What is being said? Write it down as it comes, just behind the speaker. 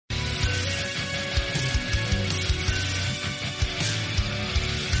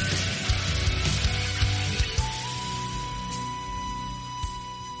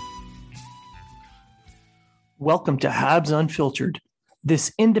Welcome to Habs Unfiltered.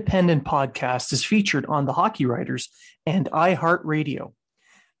 This independent podcast is featured on the Hockey Writers and iHeartRadio,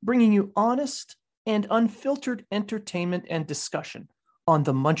 bringing you honest and unfiltered entertainment and discussion on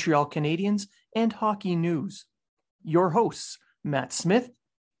the Montreal Canadiens and hockey news. Your hosts, Matt Smith,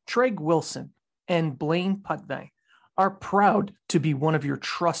 Treg Wilson, and Blaine Putvin, are proud to be one of your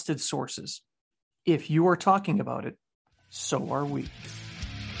trusted sources. If you are talking about it, so are we.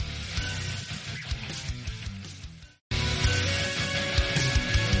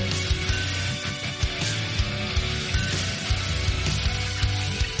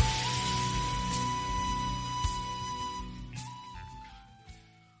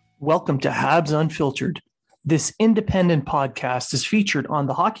 Welcome to Habs Unfiltered. This independent podcast is featured on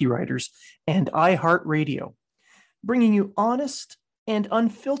the Hockey Writers and iHeartRadio, bringing you honest and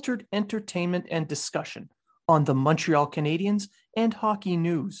unfiltered entertainment and discussion on the Montreal Canadiens and hockey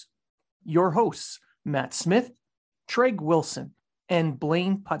news. Your hosts, Matt Smith, Treg Wilson, and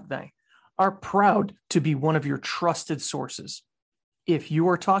Blaine Putvin, are proud to be one of your trusted sources. If you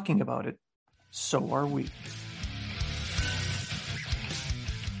are talking about it, so are we.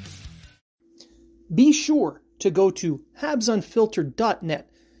 Be sure to go to habsunfiltered.net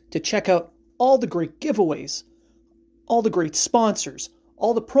to check out all the great giveaways, all the great sponsors,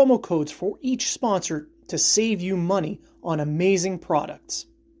 all the promo codes for each sponsor to save you money on amazing products.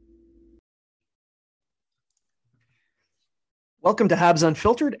 Welcome to Habs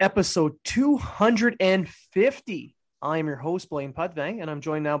Unfiltered, episode 250. I am your host, Blaine Putvin, and I'm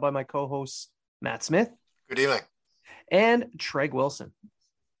joined now by my co-hosts, Matt Smith. Good evening. And Treg Wilson.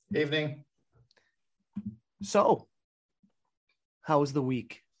 Evening. So, how was the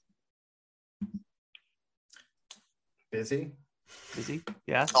week? Busy. Busy?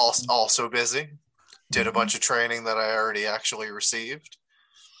 Yeah. Also busy. Did a bunch of training that I already actually received.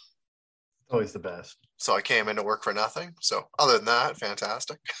 Always the best. So I came into work for nothing. So other than that,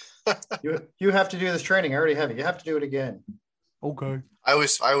 fantastic. You have to do this training. I already have it. You have to do it again. Okay. I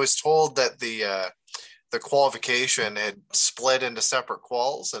was told that the qualification had split into separate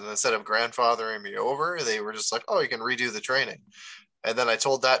quals, and instead of grandfathering me over, they were just like, "Oh, you can redo the training." And then I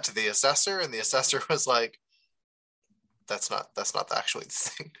told that to the assessor, and the assessor was like, "That's not actually the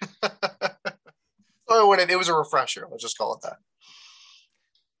thing." So it was a refresher. Let's just call it that.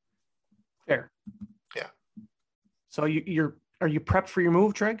 Fair. Yeah. So are you prepped for your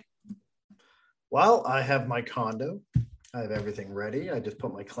move, Treg? Well, I have my condo. I have everything ready. I just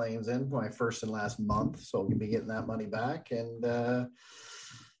put my claims in for my first and last month, so I'll be getting that money back, and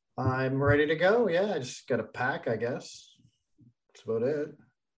I'm ready to go. Yeah, I just got to pack, I guess. That's about it.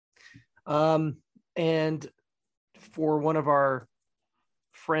 And for one of our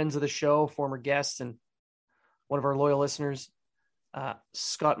friends of the show, former guest, and one of our loyal listeners,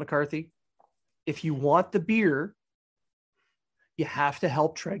 Scott McCarthy, if you want the beer, you have to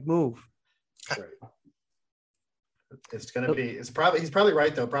help Treg move. Right. It's going to be, he's probably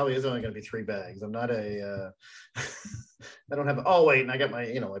right though. Probably is only going to be 3 bags. I'm not I don't have, and I got my,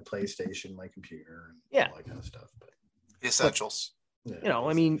 my PlayStation, my computer, and all that kind of stuff. But the essentials.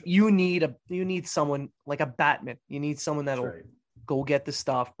 I mean, you need someone like a Batman. You need someone that'll go get the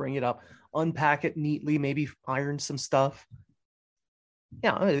stuff, bring it up, unpack it neatly, maybe iron some stuff.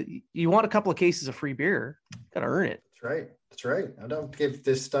 Yeah. You want a couple of cases of free beer, got to earn it. That's right. I don't give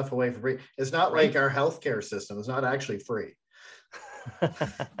this stuff away for free. It's not like our healthcare system. It's not actually free.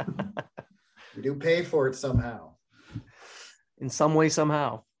 You do pay for it somehow. In some way,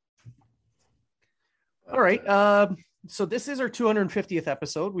 somehow. All right. So this is our 250th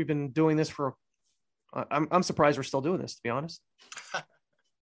episode. We've been doing this for, I'm surprised we're still doing this, to be honest.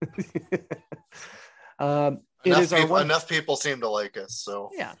 Enough people seem to like us.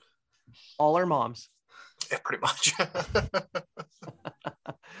 So yeah, all our moms. Yeah, pretty much.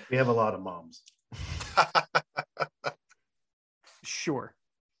 We have a lot of moms. Sure.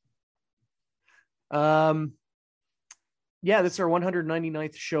 Yeah, this is our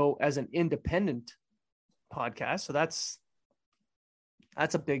 199th show as an independent podcast. So that's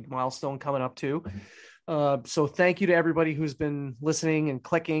a big milestone coming up too. So thank you to everybody who's been listening and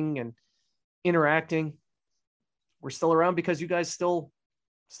clicking and interacting. We're still around because you guys still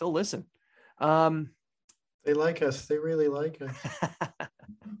listen. They like us. They really like us.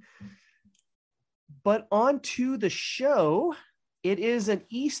 But on to the show. It is an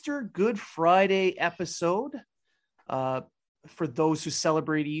Easter Good Friday episode. For those who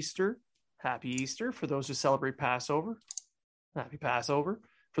celebrate Easter, happy Easter. For those who celebrate Passover, happy Passover.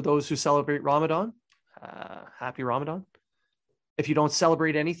 For those who celebrate Ramadan, happy Ramadan. If you don't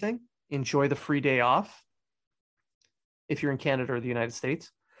celebrate anything, enjoy the free day off. If you're in Canada or the United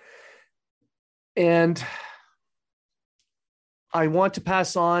States. And I want to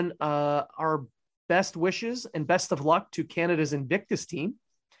pass on our best wishes and best of luck to Canada's Invictus team,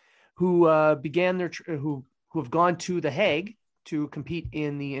 who who have gone to The Hague to compete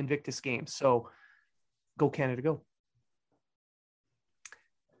in the Invictus Games. So go Canada, go.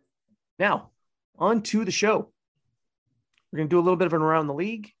 Now, on to the show. We're going to do a little bit of an around the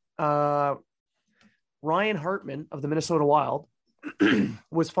league. Ryan Hartman of the Minnesota Wild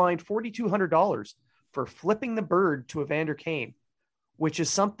was fined $4,200 for flipping the bird to Evander Kane, which is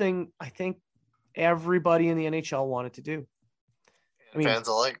something I think everybody in the NHL wanted to do. I mean, fans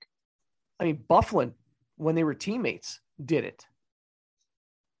alike. I mean, Bufflin, when they were teammates, did it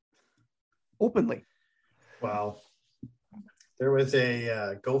openly. Well, there was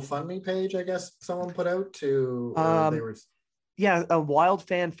a GoFundMe page, I guess someone put out to. Yeah, a Wild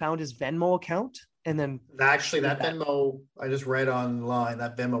fan found his Venmo account, and then actually that Venmo I just read online,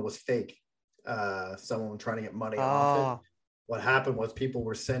 that Venmo was fake. Someone trying to get money off it. What happened was people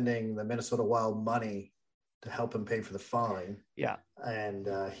were sending the Minnesota Wild money to help him pay for the fine. Yeah. And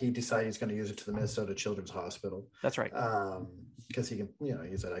he decided he's going to use it to the Minnesota Children's Hospital. That's right. Because he can,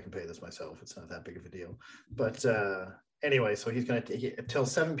 he said, I can pay this myself. It's not that big of a deal. But anyway, so he's going to, until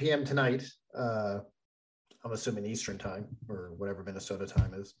 7 p.m. tonight, I'm assuming Eastern time or whatever Minnesota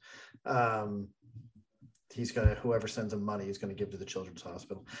time is. He's going to, whoever sends him money, he's going to give to the Children's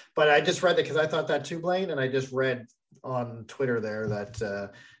Hospital. But I just read that because I thought that too, Blaine. And I just read on Twitter there that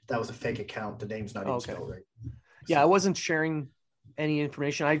that was a fake account. The name's not even spelled right. Yeah, So, I wasn't sharing any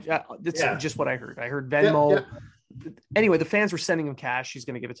information. That's just what I heard. I heard Venmo. Yeah. Anyway, the fans were sending him cash. He's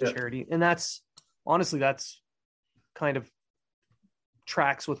going to give it to charity. And that's kind of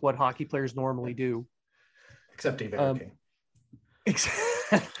tracks with what hockey players normally do. Except Evander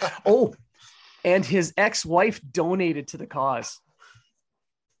Kane. And his ex-wife donated to the cause.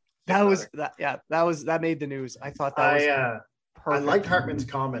 That made the news. I thought that was perfect. I liked Hartman's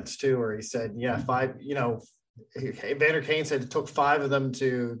comments too, where he said, Evander Kane said it took 5 of them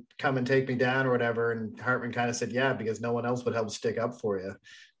to come and take me down or whatever. And Hartman kind of said, yeah, because no one else would help stick up for you.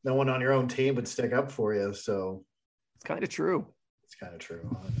 No one on your own team would stick up for you. So it's kind of true.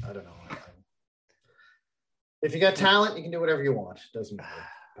 I don't know. If you got talent, you can do whatever you want. Doesn't matter.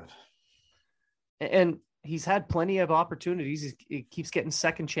 But. And he's had plenty of opportunities. He keeps getting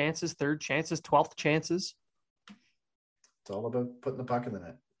second chances, third chances, 12th chances. It's all about putting the puck in the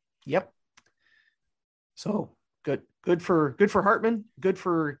net. Yep. So good for Hartman. Good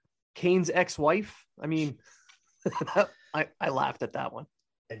for Kane's ex-wife. I mean, I laughed at that one.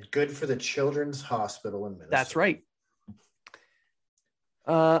 And good for the Children's Hospital in Minnesota. That's right.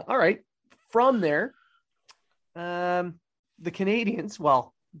 All right. From there, the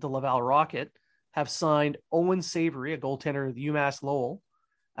Canadiens, the Laval Rocket, have signed Owen Savory, a goaltender of the UMass Lowell,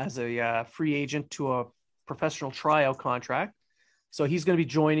 as a free agent to a professional tryout contract. So he's going to be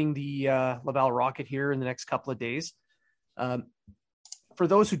joining the Laval Rocket here in the next couple of days. For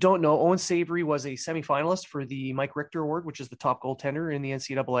those who don't know, Owen Savory was a semifinalist for the Mike Richter Award, which is the top goaltender in the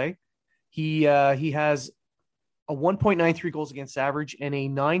NCAA. He has a 1.93 goals against average and a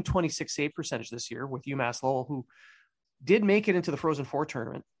 926 save percentage this year with UMass Lowell, who did make it into the Frozen Four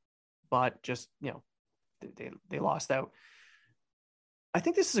tournament, but just, they lost out. I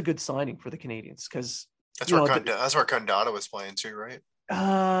think this is a good signing for the Canadiens because that's where Condada was playing too, right?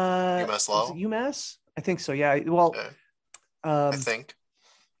 UMass Lowell. UMass? I think so. Yeah. Well, I think.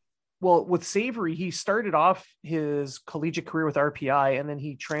 Well, with Savory, he started off his collegiate career with RPI, and then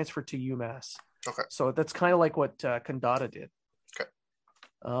he transferred to UMass. Okay. So that's kind of like what Condada did. Okay.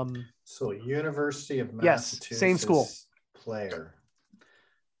 So University of Massachusetts. Yes, same school. Player.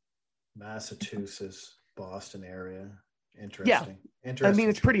 Massachusetts, Boston area. Interesting. Yeah. Interesting. I mean,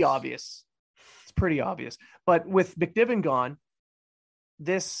 it's pretty obvious. But with McNiven gone,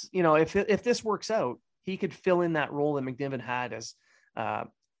 this, if this works out, he could fill in that role that McNiven had as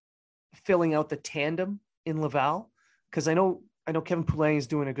filling out the tandem in Laval. Because I know Kevin Poulin is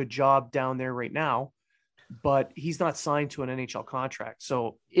doing a good job down there right now, but he's not signed to an NHL contract.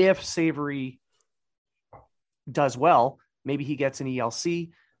 So if Savory does well, maybe he gets an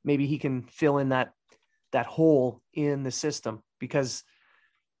ELC, maybe he can fill in that hole in the system, because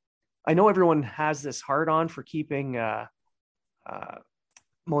I know everyone has this hard on for keeping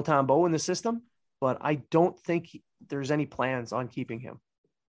Montembeault in the system, but I don't think there's any plans on keeping him.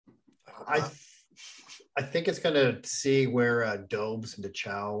 I think it's going to see where Dobes and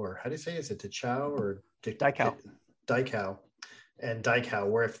DeChow, or how do you say, is it DeChow or Dykhow and Dykhow,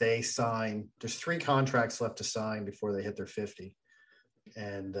 where if they sign, there's 3 contracts left to sign before they hit their 50.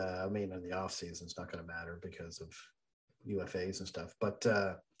 And I mean, in the off season, it's not going to matter because of UFAs and stuff. But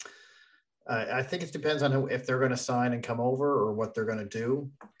I think it depends on if they're going to sign and come over or what they're going to do.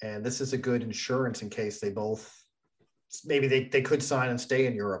 And this is a good insurance in case they both, maybe they could sign and stay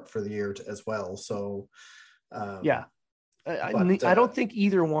in Europe for the year as well. So, yeah, I don't think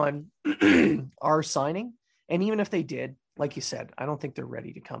either one are signing. And even if they did, like you said, I don't think they're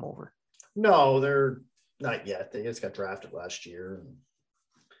ready to come over. No, they're not yet. They just got drafted last year.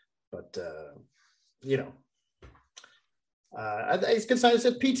 But, it's good sign. It's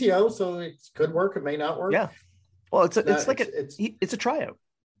a PTO, so it could work. It may not work. Yeah. Well, it's a tryout.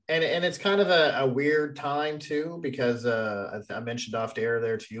 And it's kind of a weird time too, because I mentioned off the air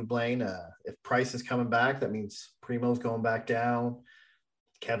there to you, Blaine, if Price is coming back, that means Primo's going back down.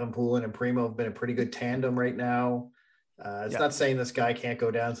 Kevin Poulin and Primo have been a pretty good tandem right now. It's not saying this guy can't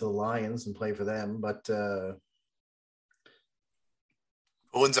go down to the Lions and play for them, but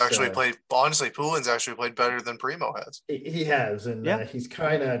Poulin's actually played. Honestly, Poulin's actually played better than Primo has. He has, and he's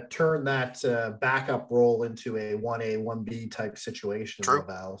kind of turned that backup role into a 1A, 1B type situation. True. In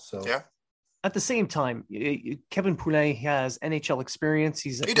Laval, so yeah. At the same time, Kevin Poulin has NHL experience.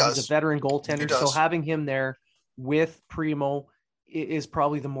 He's a veteran goaltender, so having him there with Primo is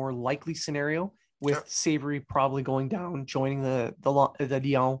probably the more likely scenario. With Savory probably going down, joining the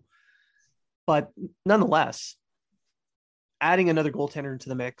Dion, but nonetheless, adding another goaltender into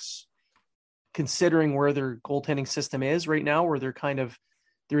the mix, considering where their goaltending system is right now, where they're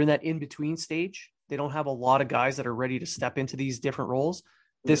in that in-between stage. They don't have a lot of guys that are ready to step into these different roles.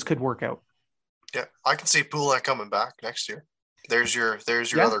 This could work out. Yeah, I can see Poulin coming back next year. There's your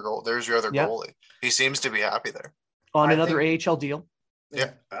other goal. There's your other goalie. He seems to be happy there. On another AHL deal.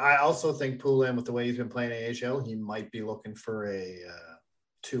 Yeah. I also think Poulin, with the way he's been playing AHL, he might be looking for a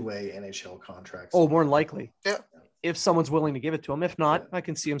two-way NHL contract. Oh, more than likely. Yeah. If someone's willing to give it to him. If not, I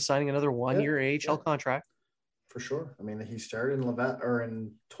can see him signing another one-year AHL contract. For sure. I mean, he started in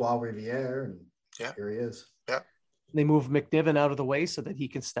in Trois-Rivières, and here he is. Yeah. They move McNiven out of the way so that he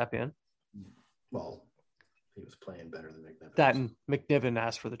can step in. Well, he was playing better than McNiven. That and McNiven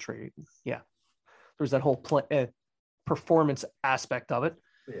asked for the trade. Yeah. There's that whole performance aspect of it.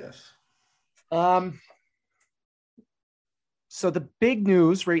 Yes. So the big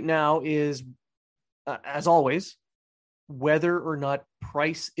news right now is, as always, whether or not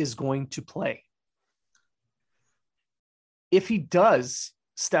Price is going to play. If he does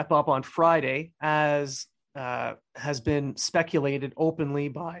step up on Friday, as has been speculated openly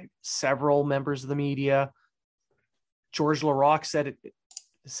by several members of the media, George Larocque said,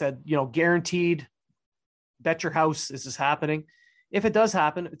 guaranteed, bet your house this is happening. If it does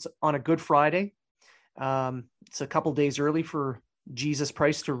happen, it's on a Good Friday. It's a couple days early for Jesus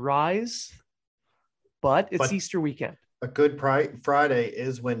Price to rise, but it's Easter weekend. A Good Friday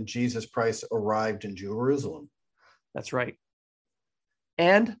is when Jesus Price arrived in Jerusalem. That's right.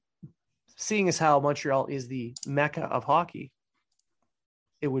 And seeing as how Montreal is the Mecca of hockey,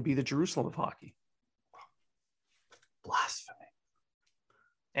 it would be the Jerusalem of hockey. Blasphemy.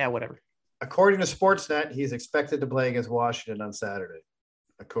 Yeah, whatever. According to Sportsnet, he's expected to play against Washington on Saturday.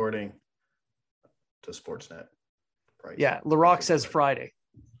 According to Sportsnet. Right. Yeah, Larocque says Friday.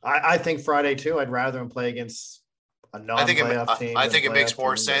 I think Friday too. I'd rather him play against a non-playoff team. I think it makes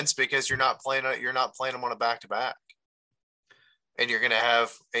more sense because you're not playing them on a back-to-back. And you're going to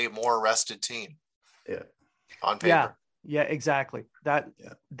have a more rested team. Yeah. On paper. Yeah, exactly.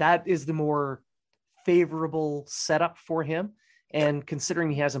 That is the more favorable setup for him. And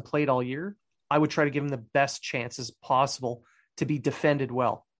considering he hasn't played all year, I would try to give him the best chances possible to be defended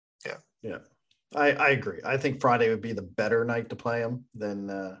well. Yeah. I agree. I think Friday would be the better night to play him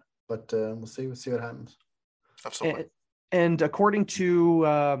but we'll see. We'll see what happens. Absolutely. And according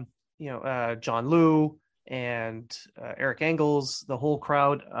to, John Liu and Eric Engels, the whole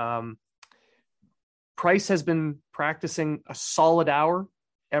crowd, Price has been practicing a solid hour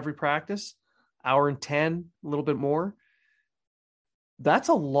every practice, hour and 10, a little bit more. That's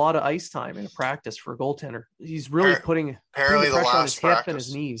a lot of ice time in a practice for a goaltender. He's really putting pressure on his hip and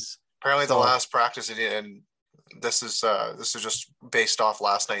his knees. Apparently the last practice, and this is just based off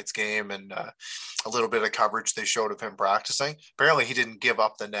last night's game and a little bit of coverage they showed of him practicing. Apparently he didn't give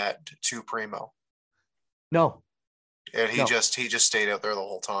up the net to Primo. No. And he just stayed out there the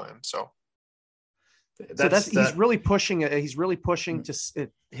whole time. So he's really pushing. He's really pushing to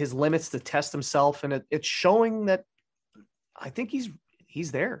his limits to test himself, and it's showing that I think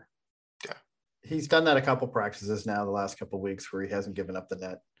he's there. Yeah, he's done that a couple practices now, the last couple of weeks, where he hasn't given up the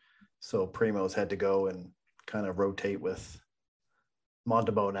net. So Primo's had to go and kind of rotate with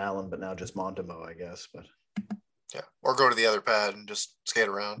Montembeault and Allen, but now just Montembeault, I guess. But yeah, or go to the other pad and just skate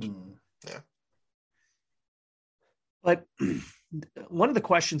around. Yeah. But one of the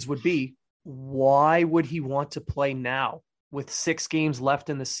questions would be, why would he want to play now with 6 games left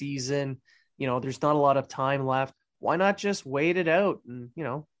in the season? There's not a lot of time left. Why not just wait it out and,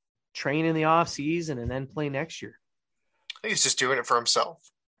 train in the off season and then play next year? I think he's just doing it for himself,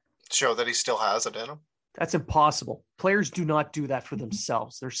 show that he still has it in him. That's impossible. Players do not do that for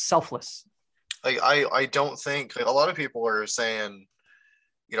themselves. They're selfless. I don't think a lot of people are saying,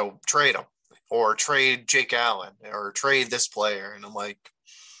 trade him or trade Jake Allen or trade this player. And I'm like,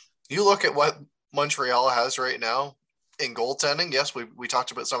 you look at what Montreal has right now in goaltending. Yes, we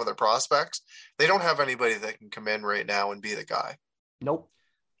talked about some of their prospects. They don't have anybody that can come in right now and be the guy. Nope.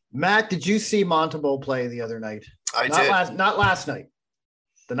 Matt, did you see Montembeault play the other night? I did. Not last night.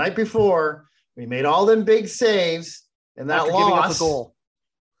 The night before, we made all them big saves and that After loss. giving up a goal.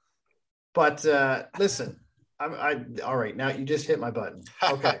 But listen, all right. Now you just hit my button.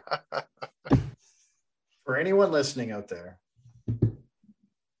 Okay. For anyone listening out there,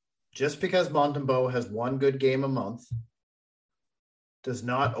 just because Montembeault has one good game a month does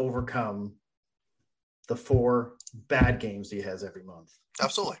not overcome the 4 bad games he has every month.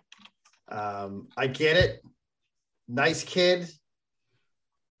 Absolutely. I get it. Nice kid.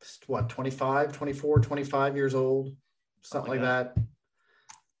 What, 25, 24, 25 years old, something like that.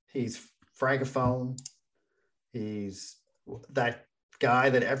 He's francophone. He's that guy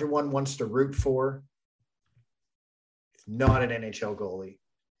that everyone wants to root for. He's not an NHL goalie.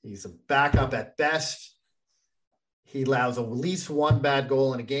 He's a backup at best. He allows at least one bad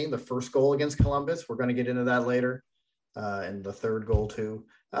goal in a game. The first goal against Columbus. We're going to get into that later. And the third goal too.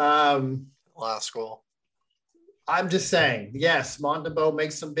 Last goal. I'm just saying, yes, Montembeault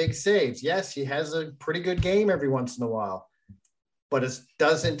makes some big saves. Yes, he has a pretty good game every once in a while. But it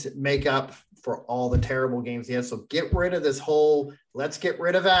doesn't make up for all the terrible games he has. So get rid of this whole, let's get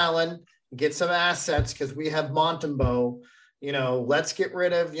rid of Allen, get some assets because we have Montembeault. Let's get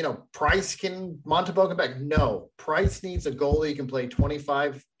rid of, Price. Can Montembeault come back? No. Price needs a goalie who can play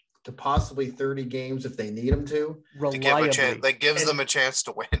 25 to possibly 30 games if they need him to. That gives them a chance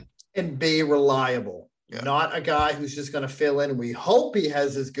to win. And be reliable. Yeah. Not a guy who's just going to fill in. We hope he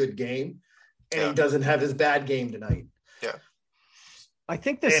has his good game and he doesn't have his bad game tonight. Yeah. I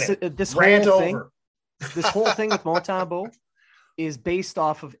think this whole thing with Montembeault is based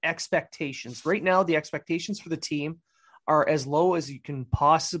off of expectations. Right now, the expectations for the team are as low as you can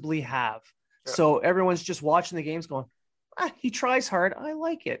possibly have. Yeah. So everyone's just watching the games going, he tries hard. I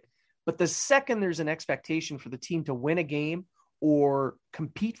like it. But the second there's an expectation for the team to win a game or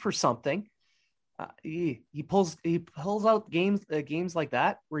compete for something, he pulls out games like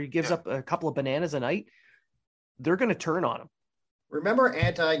that where he gives up a couple of bananas a night. They're going to turn on him. Remember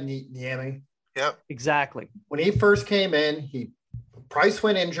Niemi? Yep. Exactly. When he first came in, Price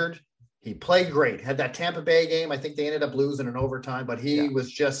went injured. He played great. Had that Tampa Bay game. I think they ended up losing in overtime, but he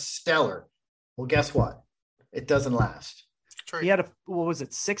was just stellar. Well, guess what? It doesn't last. True. He had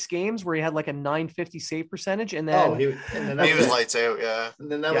 6 games where he had like a .950 save percentage, and then he was lights out. Yeah,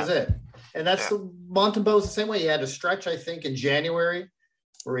 and then that was it. And that's Montembeault's the same way. He had a stretch, I think, in January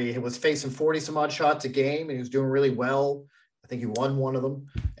where he was facing 40 some odd shots a game, and he was doing really well. I think he won one of them.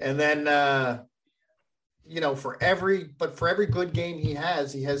 And then, for every good game he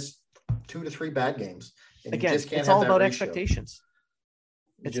has 2 to 3 bad games. And again, it's all about expectations.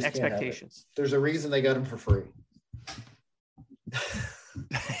 It's expectations. There's a reason they got him for free.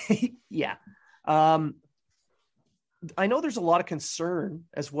 Yeah. I know there's a lot of concern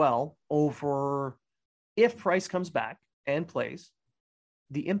as well over if Price comes back and plays,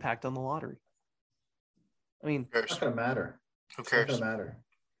 the impact on the lottery. I mean, it's not going to matter. Who cares? It's not going to matter.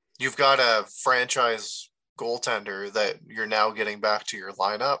 You've got a franchise goaltender that you're now getting back to your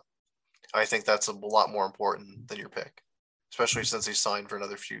lineup. I think that's a lot more important than your pick, especially since he's signed for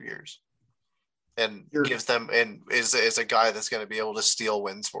another few years. And gives them and is a guy that's going to be able to steal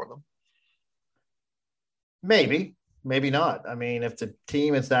wins for them. Maybe not. I mean, if the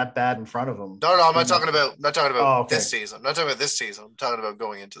team is that bad in front of them. No, I'm not talking about this season. I'm not talking about this season. I'm talking about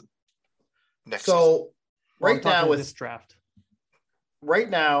going into next season. So right now with this draft. Right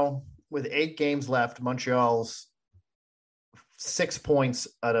now with 8 games left, Montreal's 6 points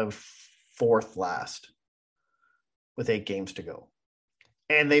out of 4th last with 8 games to go.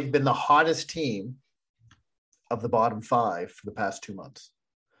 And they've been the hottest team of the bottom 5 for the past 2 months.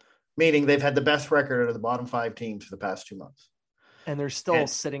 Meaning they've had the best record out of the bottom 5 teams for the past 2 months. And they're still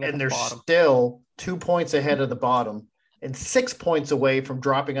sitting at the bottom. And they're still 2 points ahead of the bottom and 6 points away from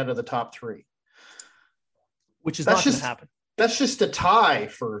dropping out of the top 3. Which is not going to happen. That's just a tie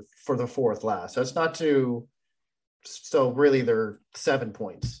for the 4th last. That's not to – so really they're 7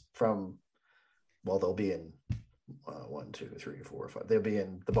 points from – well, they'll be in 1, 2, 3, 4, 5. They'll be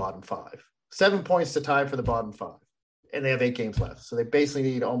in the bottom 5. 7 points to tie for the bottom 5. And they have 8 games left. So they basically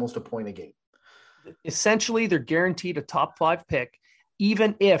need almost a point a game. Essentially, they're guaranteed a top 5 pick,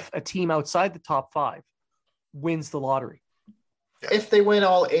 even if a team outside the top 5 wins the lottery. Yeah. If they win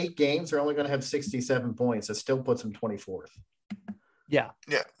all 8 games, they're only going to have 67 points. It still puts them 24th. Yeah.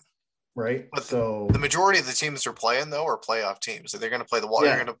 Yeah. Right. But so the majority of the teams they're playing, though, are playoff teams. So they're going to play the water.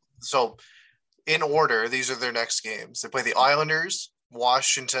 Yeah. So in order, these are their next games. They play the Islanders,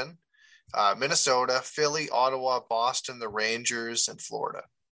 Washington, Minnesota, Philly, Ottawa, Boston, the Rangers, and Florida.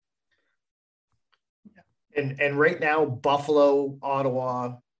 And right now, Buffalo,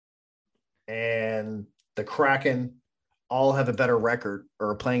 Ottawa, and the Kraken all have a better record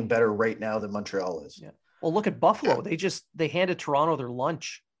or are playing better right now than Montreal is. Yeah. Well, look at Buffalo. Yeah. They handed Toronto their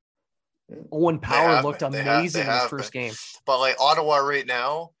lunch. Owen Power looked amazing in his first game. But like Ottawa right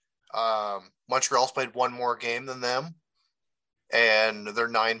now, Montreal's played one more game than them, and they're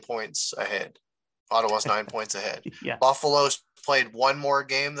 9 points ahead. Ottawa's 9 points ahead. Yeah. Buffalo's played one more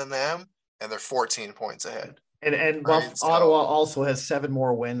game than them, and they're 14 points ahead. And Ottawa also has 7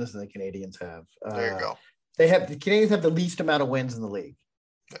 more wins than the Canadians have. There you go. The Canadians have the least amount of wins in the league.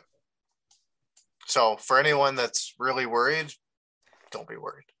 Yeah. So for anyone that's really worried, don't be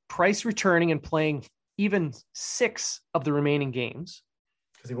worried. Price returning and playing even 6 of the remaining games.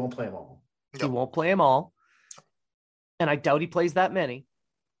 Because he won't play them all. He won't play them all. And I doubt he plays that many.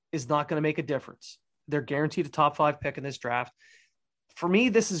 Is not going to make a difference. They're guaranteed a top 5 pick in this draft. For me,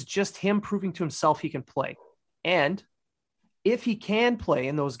 this is just him proving to himself he can play. And if he can play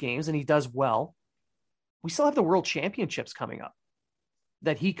in those games and he does well, we still have the World Championships coming up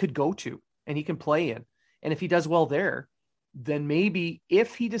that he could go to and he can play in. And if he does well there, then maybe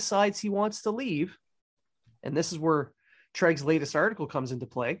if he decides he wants to leave, and this is where Treg's latest article comes into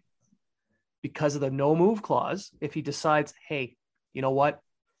play, because of the no move clause, if he decides, hey, you know what,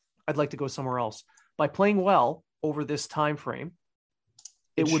 I'd like to go somewhere else. By playing well over this time frame,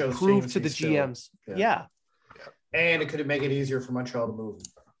 it would prove to the GMs. Yeah. And it could make it easier for Montreal to move.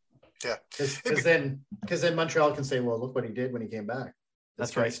 Yeah. Because then Montreal can say, well, look what he did when he came back.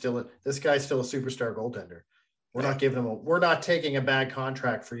 This guy's still a superstar goaltender. We're not taking a bad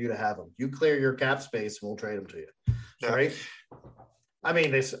contract for you to have him. You clear your cap space and we'll trade him to you. Yeah. Right? I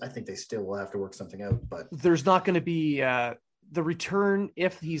mean, I think they still will have to work something out, but there's not going to be the return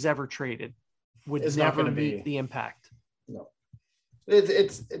if he's ever traded would never meet the impact. No.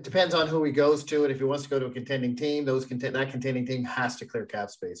 It depends on who he goes to, and if he wants to go to a contending team, that contending team has to clear cap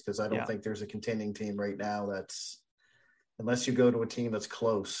space, because I don't think there's a contending team right now that's, unless you go to a team that's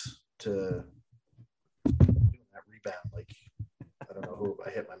close to that rebound. Like, I don't know who I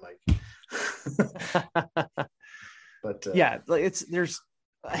hit my mic. But there's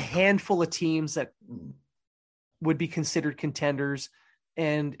a handful of teams that would be considered contenders.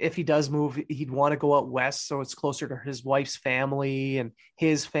 And if he does move, he'd want to go out west, so it's closer to his wife's family and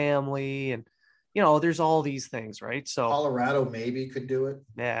his family. And, there's all these things, right? So Colorado maybe could do it.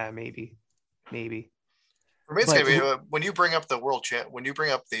 Yeah, maybe. For me, it's going to be when you bring up the world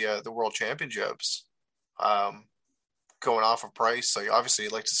the world championships, going off of Price. So obviously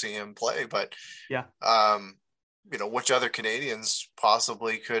you'd like to see him play, but which other Canadians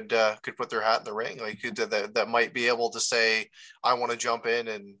possibly could put their hat in the ring, like that might be able to say, I want to jump in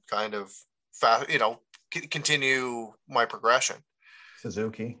and kind of continue my progression.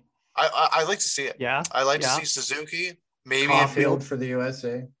 Suzuki. I like to see it. Yeah. I like to see Suzuki. Maybe Caulfield for the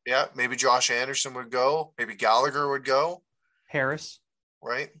USA. Yeah. Maybe Josh Anderson would go. Maybe Gallagher would go. Harris.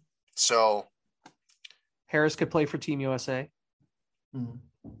 Right. So Harris could play for Team USA.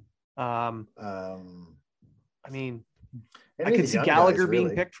 Mm-hmm. I mean, I can see Gallagher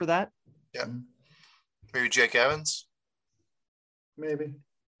being picked for that. Yeah. Maybe Jake Evans. Maybe.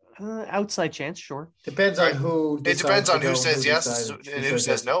 Outside chance, sure. Depends on who. It depends on who says yes and who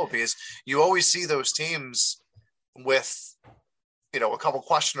says no, because you always see those teams with, a couple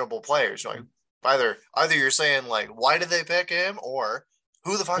questionable players. Like either you're saying like, why did they pick him, or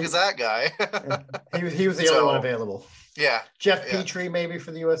who the fuck is that guy? he was the only one available. Yeah. Jeff Petrie maybe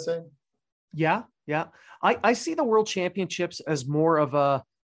for the USA. Yeah. Yeah. I see the World Championships as more of a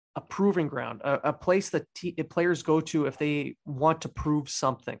proving ground, a place that players go to if they want to prove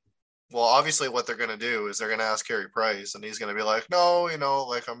something. Well, obviously what they're going to do is they're going to ask Carey Price, and he's going to be like, no, I'm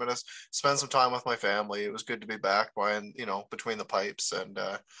going to spend some time with my family. It was good to be back between the pipes. And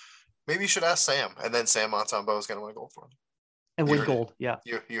maybe you should ask Sam. And then Sam Montembeault is going to win gold for him. And win gold, yeah.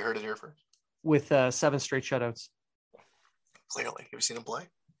 You heard it here first. With 7 straight shutouts. Clearly. Have you seen him play?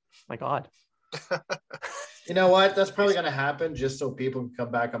 My God. You know what? That's probably going to happen just so people can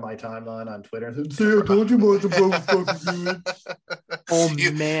come back on my timeline on Twitter and say, "See, I told you Montembeau was fucking good." Oh,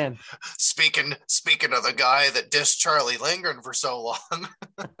 man. Speaking of the guy that dissed Charlie Lindgren for so long.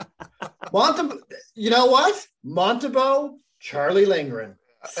 You know what? Montembeau, Charlie Lindgren,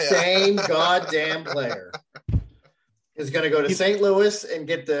 same goddamn player, is going to go to St. Louis and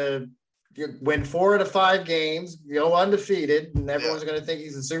win 4 out of 5 games, go undefeated, and everyone's going to think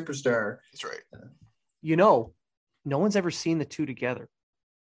he's a superstar. That's right. No one's ever seen the two together.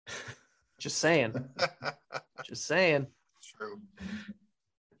 Just saying. Just saying. True.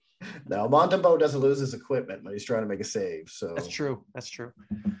 No, Montembeau doesn't lose his equipment when he's trying to make a save. So that's true.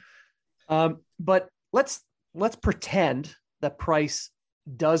 But let's pretend that Price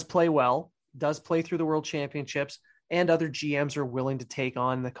does play well, does play through the World Championships, and other GMs are willing to take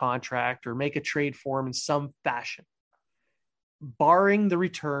on the contract or make a trade for him in some fashion. Barring the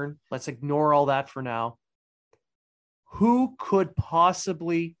return, let's ignore all that for now. Who could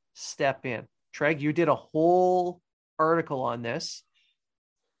possibly step in? Treg, you did a whole article on this.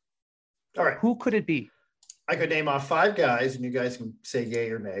 All right. Who could it be? I could name off 5 guys, and you guys can say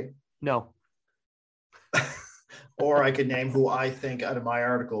yay or nay. No. Or I could name who I think out of my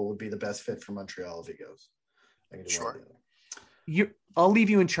article would be the best fit for Montreal if he goes. I can do sure. I'll leave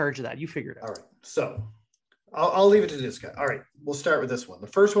you in charge of that. You figure it out. All right. So I'll leave it to this guy. All right. We'll start with this one. The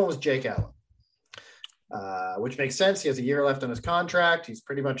first one was Jake Allen, which makes sense. He has a year left on his contract. He's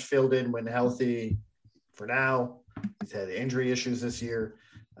pretty much filled in when healthy for now. He's had injury issues this year.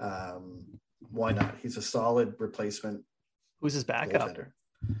 Why not? He's a solid replacement. Who's his backup?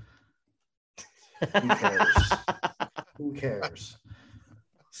 Who cares?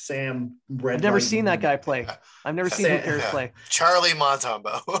 Sam Red. I've never seen that guy play. I've never seen Who Cares play. Charlie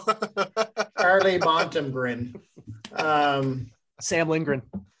Montembeau. Charlie Montemgren. Sam Lindgren.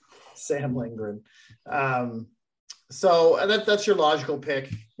 So that's your logical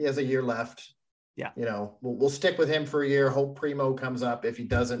pick. He has a year left. Yeah. You know, we'll stick with him for a year. Hope Primo comes up. If he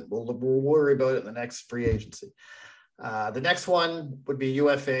doesn't, we'll worry about it in the next free agency. The next one would be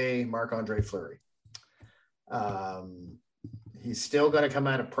UFA Marc-Andre Fleury. He's still going to come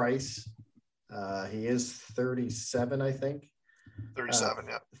out of Price. He is 37, I think. 37,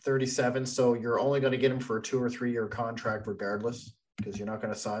 yeah. 37. So you're only going to get him for a 2 or 3 year contract regardless, because you're not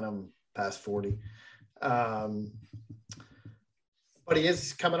going to sign him past 40. But he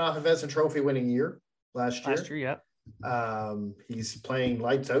is coming off a Vezina Trophy winning year last year. Yeah. He's playing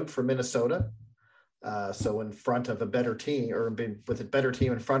lights out for Minnesota. So in front of a better team, or with a better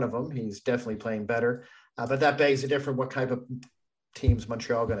team in front of him, he's definitely playing better. But that begs a different what type of teams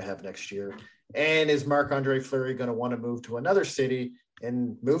Montreal going to have next year. And is Marc-Andre Fleury going to want to move to another city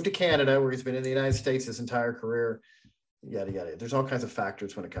and move to Canada, where he's been in the United States his entire career? Yada, yada. There's all kinds of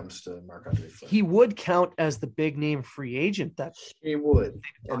factors when it comes to Marc-Andre Fleury. He would count as the big name free agent. He would.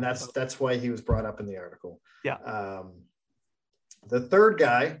 And that's why he was brought up in the article. Yeah. The third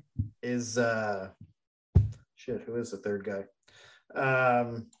guy is who is the third guy?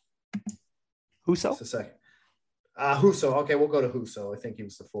 Husso? Just a second. Husso. Okay, we'll go to Husso. I think he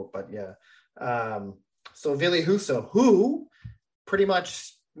was the fourth, but yeah. So Ville Husso, who pretty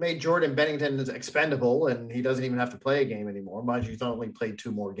much made Jordan Bennington expendable, and he doesn't even have to play a game anymore. Mind you, he's only played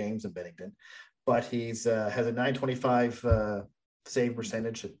 2 more games in Bennington, but he's has a 925 save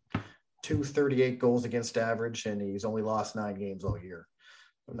percentage, 238 goals against average, and he's only lost 9 games all year.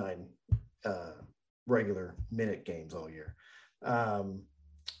 9 regular minute games all year.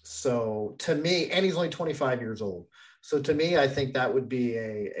 So to me, and he's only 25 years old. So to me, I think that would be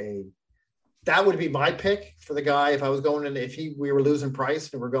that would be my pick for the guy if I was going in. If we were losing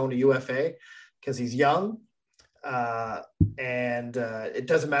Price and we're going to UFA, because he's young, and it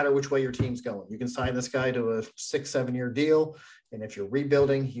doesn't matter which way your team's going. You can sign this guy to a 6-7 year deal, and if you're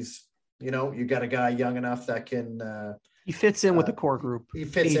rebuilding, you got a guy young enough that can. He fits in with the core group. He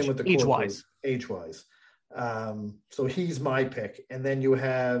fits in with the core group, age-wise. So he's my pick. And then you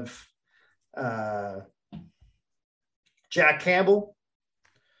have Jack Campbell.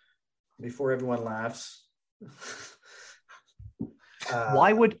 Before everyone laughs.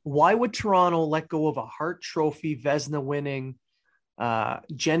 Why would Toronto let go of a Hart Trophy, Vezina winning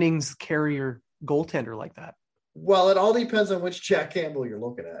Jennings carrier goaltender like that? Well, it all depends on which Jack Campbell you're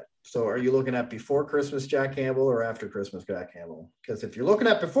looking at. So are you looking at before Christmas Jack Campbell or after Christmas Jack Campbell? Because if you're looking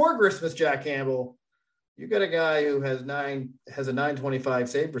at before Christmas Jack Campbell, you got a guy who has a 925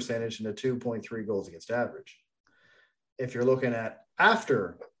 save percentage and a 2.3 goals against average. If you're looking at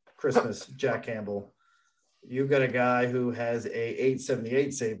after Christmas Jack Campbell, you got a guy who has a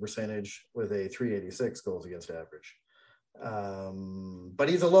 878 save percentage with a 386 goals against average. But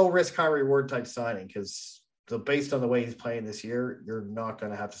he's a low risk, high reward type signing because based on the way he's playing this year, you're not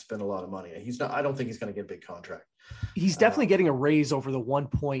going to have to spend a lot of money. I don't think he's going to get a big contract. He's definitely getting a raise over the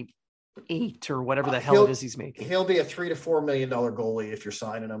 1.8 or whatever the hell it is he's making. He'll be a $3 to $4 million goalie if you're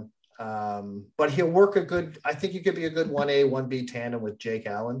signing him. But he'll work I think he could be a good 1A, 1B tandem with Jake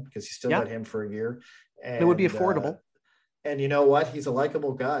Allen, because you still got him for a year. And it would be affordable. And you know what? He's a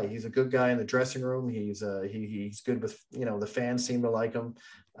likable guy. He's a good guy in the dressing room. He's good with, the fans seem to like him.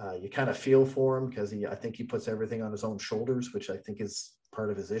 You kind of feel for him because I think he puts everything on his own shoulders, which I think is part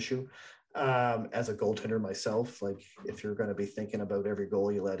of his issue. As a goaltender myself, like if you're going to be thinking about every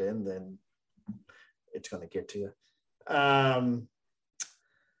goal you let in, then it's going to get to you.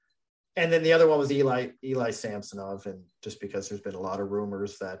 And then the other one was Eli Samsonov, and just because there's been a lot of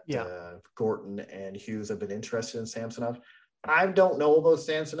rumors that Gorton and Hughes have been interested in Samsonov. I don't know about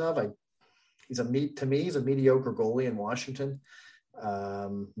Samsonov. He's a mediocre goalie in Washington.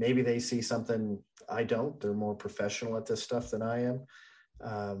 Maybe they see something I don't. They're more professional at this stuff than I am.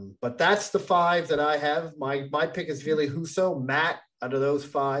 But that's the 5 that I have. My pick is Ville Husso. Matt, out of those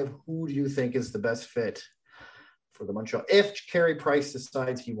 5, who do you think is the best fit for the Montreal, if Carey Price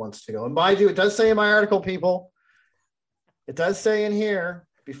decides he wants to go? And mind you, it does say in my article, people, it does say in here,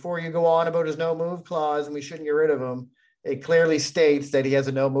 before you go on about his no move clause and we shouldn't get rid of him, it clearly states that he has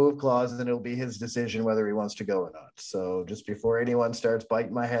a no move clause and it'll be his decision whether he wants to go or not. So just before anyone starts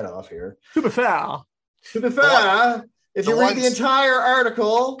biting my head off here. To be fair, if you read the entire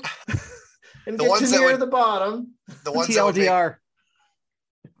article and get to near the bottom, the ones TLDR.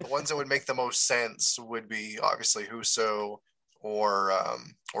 The ones that would make the most sense would be obviously Husso or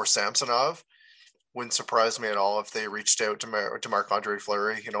Samsonov. Wouldn't surprise me at all if they reached out to Marc-Andre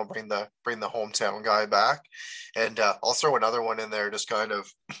Fleury, bring the hometown guy back. And I'll throw another one in there, just kind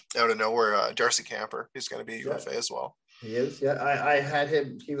of out of nowhere. Darcy Camper, he's going to be UFA as well. He is, yeah. I had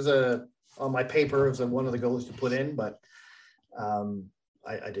him. He was on my paper as one of the goals to put in, but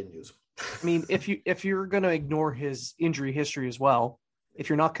I didn't use him. I mean, if you're going to ignore his injury history as well, if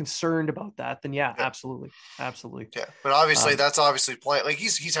you're not concerned about that, then absolutely. Yeah, but obviously that's obviously playing. Like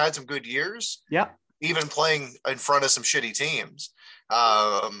he's had some good years. Yeah, even playing in front of some shitty teams.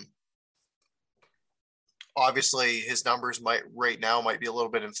 Obviously his numbers might be a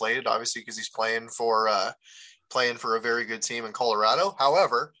little bit inflated, obviously because he's playing for a very good team in Colorado.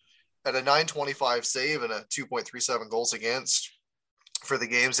 However, at a .925 save and a 2.37 goals against for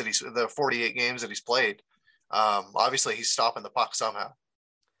the 48 games that he's played. Obviously he's stopping the puck somehow.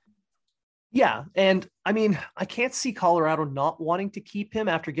 Yeah. And I mean, I can't see Colorado not wanting to keep him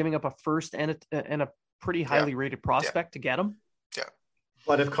after giving up a first and a pretty highly rated prospect to get him. Yeah.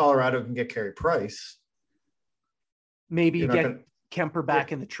 But if Colorado can get Carey Price, maybe get Kemper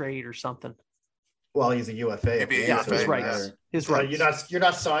back in the trade or something. Well, he's a UFA. Maybe his rights. His rights. You're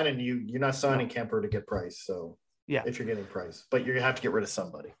not signing Kemper to get Price. So if you're getting Price, but you're gonna have to get rid of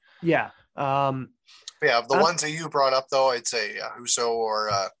somebody. Yeah. The ones that you brought up, though, I'd say Husso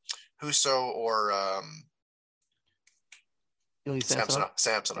or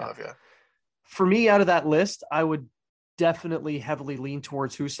Samsonov. Yeah. For me, out of that list, I would definitely heavily lean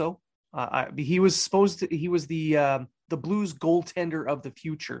towards Husso. He was the Blues goaltender of the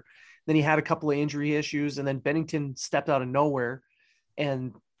future. Then he had a couple of injury issues, and then Bennington stepped out of nowhere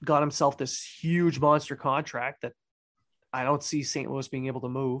and got himself this huge monster contract that I don't see St. Louis being able to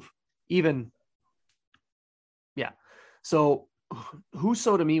move. So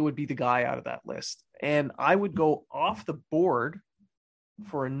Husso to me would be the guy out of that list. And I would go off the board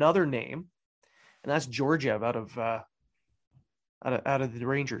for another name, and that's Georgiev out of the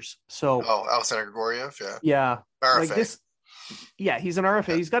Rangers. So Alexander Grigoriev, RFA. Like this. Yeah, he's an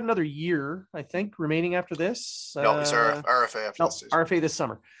RFA. He's got another year, I think, remaining after this. No, he's RFA after this season. RFA this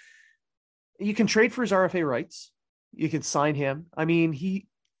summer. You can trade for his RFA rights. You can sign him. I mean,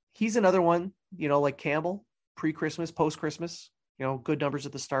 he's another one, like Campbell, pre-Christmas, post-Christmas, good numbers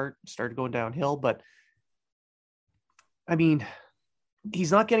at the start, started going downhill. But, I mean,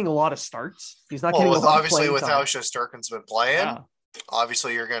 he's not getting a lot of starts. He's not getting a lot obviously of with how Shesterkin's been playing.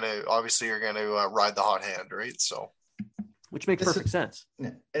 Obviously you're gonna ride the hot hand, right? So, which makes perfect sense.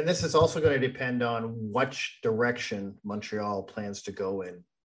 And this is also going to depend on which direction Montreal plans to go in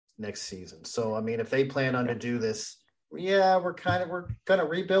next season. So, I mean, if they plan on to do this, we're going to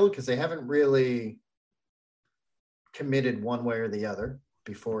rebuild, because they haven't really committed one way or the other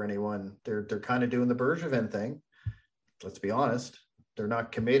before anyone. They're kind of doing the Bergevin thing. Let's be honest. They're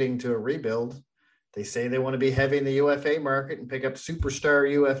not committing to a rebuild. They say they want to be heavy in the UFA market and pick up superstar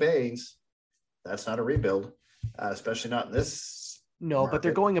UFAs. That's not a rebuild, especially not in this. No, market. But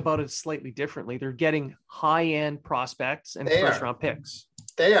they're going about it slightly differently. They're getting high-end prospects and first-round picks.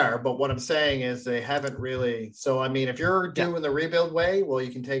 They are, but what I'm saying is they haven't really. So I mean, if you're doing the rebuild way, well,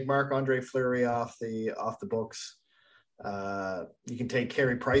 you can take Marc-Andre Fleury off the books. You can take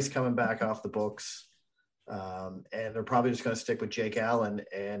Carey Price coming back off the books, and they're probably just going to stick with Jake Allen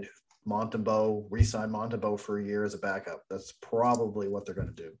and Montembeault, re-sign Montembeault for a year as a backup. That's probably what they're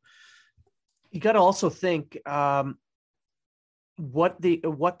going to do. You got to also think what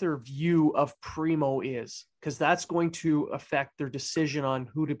their view of Primo is, because that's going to affect their decision on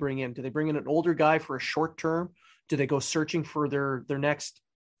who to bring in. Do they bring in an older guy for a short term? Do they go searching for their next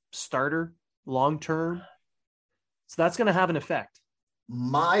starter long term? So that's going to have an effect.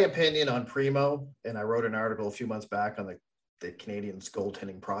 My opinion on Primo, and I wrote an article a few months back on the Canadians'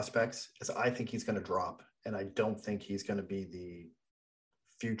 goaltending prospects, is I think he's going to drop, and I don't think he's going to be the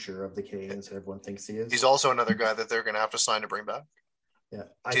future of the Canadians that everyone thinks he is. He's also another guy that they're going to have to sign to bring back. Yeah,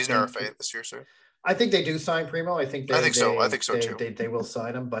 he's an RFA this year, sir. I think they do sign Primo. I think so. I think so too. They will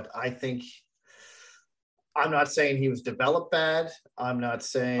sign him, but I think I'm not saying he was developed bad. I'm not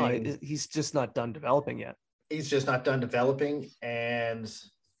saying he's just not done developing yet. He's just not done developing, and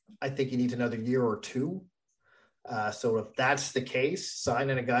I think he needs another year or two. So if that's the case,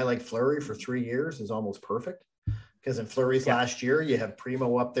 signing a guy like Fleury for 3 years is almost perfect. Because in Fleury's last year, you have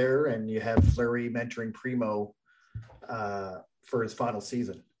Primo up there, and you have Fleury mentoring Primo for his final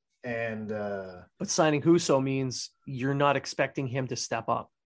season. And but signing Husso means you're not expecting him to step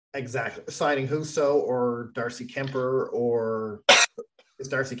up. Exactly. Signing Husso or Darcy Kemper, or is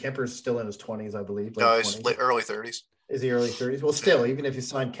Darcy Kemper still in his 20s, I believe? No, he's early 30s. Is he early 30s? Well, still, even if you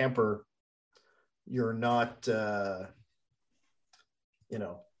sign Kemper, you're not,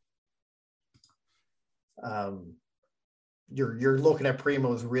 you're looking at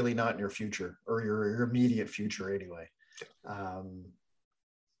Primo as really not in your future, or your immediate future anyway.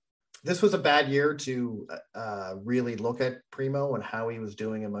 This was a bad year to really look at Primo and how he was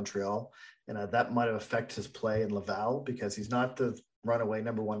doing in Montreal, and that might have affected his play in Laval, because he's not the runaway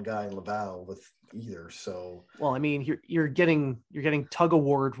number one guy in Laval with either. So, well, I mean, you're getting tug of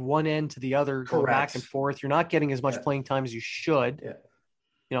war one end to the other, go back and forth. You're not getting as much playing time as you should. Yeah.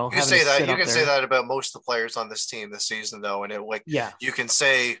 You can say that. You can say that about most of the players on this team this season, though, and you can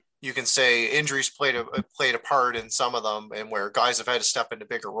say injuries played a part in some of them, and where guys have had to step into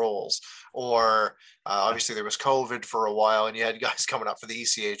bigger roles, or obviously there was COVID for a while, and you had guys coming up for the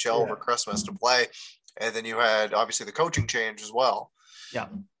ECHL over Christmas to play, and then you had obviously the coaching change as well. Yeah.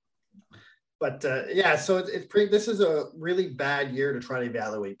 But so this is a really bad year to try to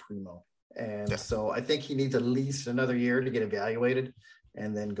evaluate Primo, and so I think he needs at least another year to get evaluated,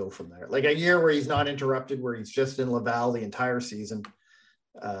 and then go from there. Like a year where he's not interrupted, where he's just in Laval the entire season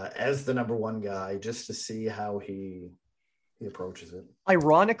as the number one guy, just to see how he approaches it.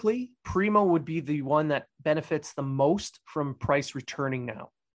 Ironically, Primo would be the one that benefits the most from Price returning now.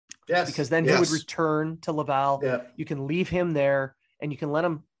 Yes. Because then he would return to Laval. Yeah. You can leave him there, and you can let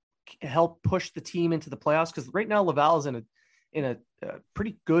him help push the team into the playoffs, because right now Laval is in a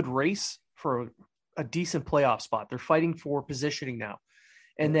pretty good race for a decent playoff spot. They're fighting for positioning now.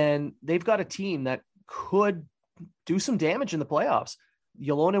 And then they've got a team that could do some damage in the playoffs.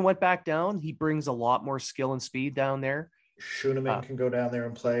 Yolonen went back down. He brings a lot more skill and speed down there. Schoenemann can go down there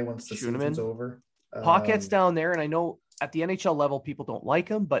and play once the season's over. Pocket's down there, and I know at the NHL level people don't like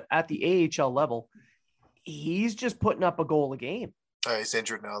him, but at the AHL level, he's just putting up a goal a game. He's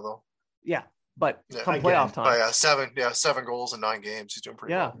injured now, though. Yeah, but come playoff time, 7 goals in 9 games. He's doing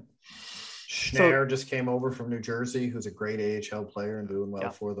pretty well. Schneider just came over from New Jersey, who's a great AHL player and doing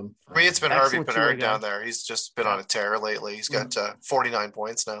well for them. For me, it's been Harvey Pinard down there. He's just been on a tear lately. He's got 49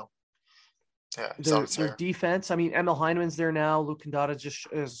 points now. Yeah, he's on a tear. Their defense, I mean, Emil Heinemann's there now. Luke Kandata just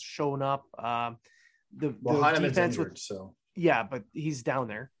has shown up. The Heinemann's defense injured, so. Yeah, but he's down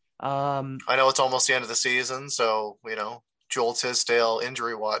there. I know it's almost the end of the season, so, Joel Tisdale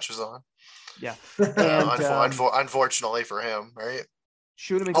injury watch is on. Yeah. Unfortunately for him, right?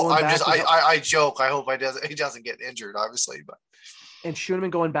 Schoenemann going back. I joke. I hope he doesn't get injured, obviously. And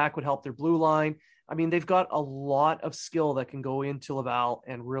Schoenemann going back would help their blue line. I mean, they've got a lot of skill that can go into Laval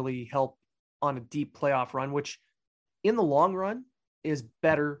and really help on a deep playoff run, which in the long run is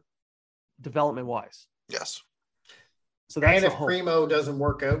better development-wise. Yes. So that's and if Primo doesn't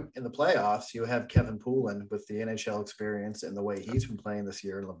work out in the playoffs, you have Kevin Poulin with the NHL experience and the way he's been playing this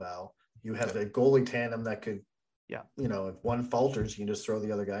year in Laval. You have a goalie tandem that could, if one falters, you can just throw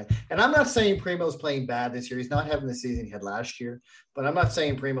the other guy. And I'm not saying Primo's playing bad this year. He's not having the season he had last year, but I'm not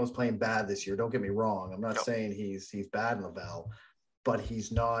saying Primo's playing bad this year. Don't get me wrong. I'm not saying he's bad in Laval, but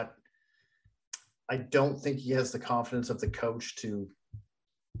he's not. I don't think he has the confidence of the coach to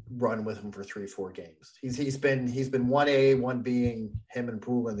run with him for 3-4 games. He's been 1A, 1B him and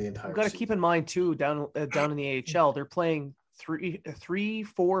Poulin the entire You've got to season. keep in mind too, down in the AHL, they're playing 3,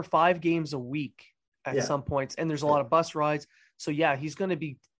 4, 5 games a week at some points, and there's a lot of bus rides. So yeah, he's going to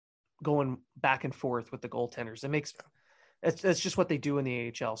be going back and forth with the goaltenders. That's just what they do in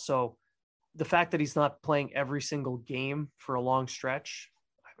the AHL. So the fact that he's not playing every single game for a long stretch,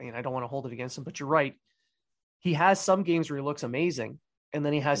 I mean, I don't want to hold it against him, but you're right. He has some games where he looks amazing, and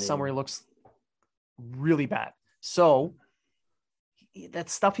then he has some where he looks really bad. So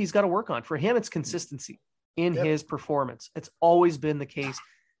that's stuff he's got to work on. For him, it's consistency in his performance. It's always been the case.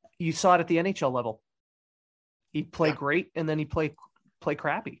 You saw it at the NHL level. He'd play great, and then he'd play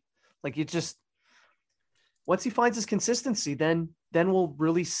crappy. Like, it just, once he finds his consistency, then we'll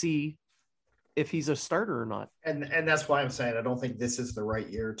really see if he's a starter or not. And that's why I'm saying I don't think this is the right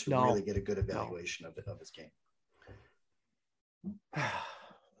year to really get a good evaluation of his game.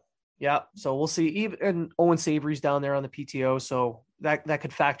 Yeah, so we'll see. Even Owen Savory's down there on the PTO, so that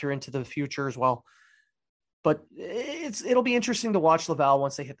could factor into the future as well. But it'll be interesting to watch Laval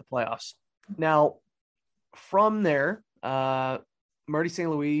once they hit the playoffs. Now, from there, Marty St.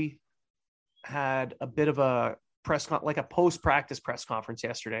 Louis had a bit of a like a post-practice press conference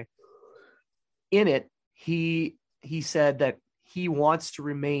yesterday. In it, he said that he wants to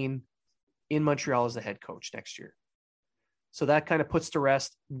remain in Montreal as the head coach next year. So that kind of puts to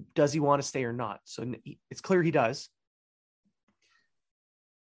rest, does he want to stay or not? So it's clear he does.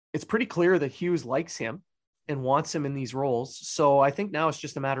 It's pretty clear that Hughes likes him and wants him in these roles. So I think now it's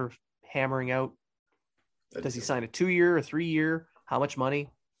just a matter of hammering out, does he sign a 2-year, a 3-year, how much money?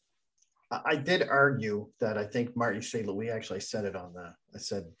 I did argue that I think Marty St. Louis actually said it I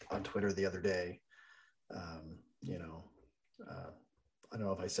said on Twitter the other day, I don't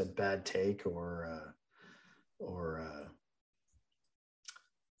know if I said bad take or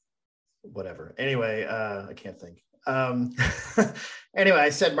whatever. Anyway, I can't think. Anyway, I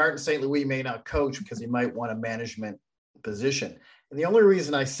said Martin St. Louis may not coach because he might want a management position. And the only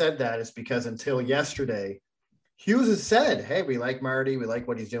reason I said that is because until yesterday, Hughes has said, hey, we like Marty. We like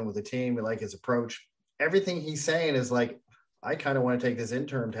what he's doing with the team. We like his approach. Everything he's saying is like, I kind of want to take this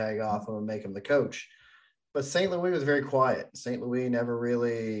interim tag off him and make him the coach. But St. Louis was very quiet. St. Louis never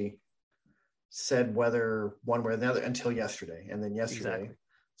really said whether one way or the other until yesterday. And then yesterday. Exactly.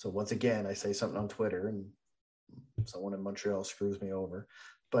 So once again, I say something on Twitter and someone in Montreal screws me over.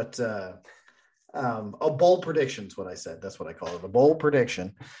 But a bold prediction is what I said. That's what I call it, a bold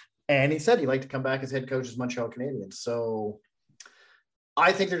prediction. And he said he'd like to come back as head coach of Montreal Canadiens. So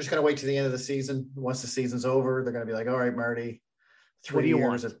I think they're just going to wait to the end of the season. Once the season's over, they're going to be like, all right, Marty, 3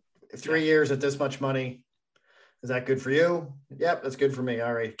 years at this much money. Is that good for you? Yep, that's good for me.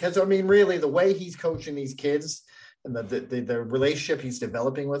 All right. Because, I mean, really, the way he's coaching these kids and the relationship he's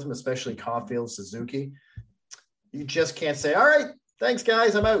developing with them, especially Caulfield, Suzuki, you just can't say, all right, thanks,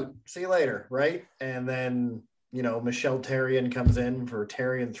 guys, I'm out. See you later, right? And then, Michel Therrien comes in for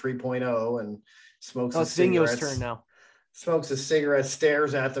Therrien 3.0 and smokes a cigarette. Vigneault's turn now. Smokes a cigarette,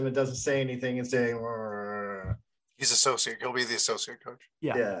 stares at them, and doesn't say anything and saying, he's associate. He'll be the associate coach.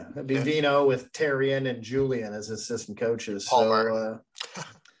 Yeah. It'd be Vino with Therrien and Julian as assistant coaches.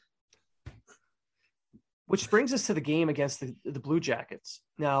 Which brings us to the game against the Blue Jackets.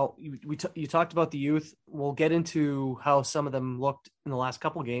 Now, you talked about the youth. We'll get into how some of them looked in the last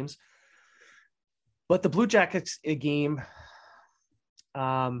couple of games. But the Blue Jackets game,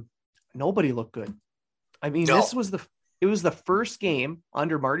 nobody looked good. I mean, it was the first game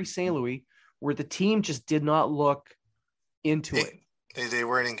under Marty St. Louis where the team just did not look into it. They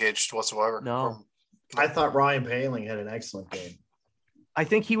weren't engaged whatsoever. No. I thought Ryan Poehling had an excellent game. I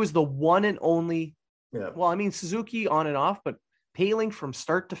think he was the one and only. Yeah. Well, I mean, Suzuki on and off, but Poehling from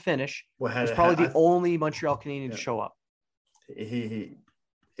start to finish was probably the only Montreal Canadian to show up. I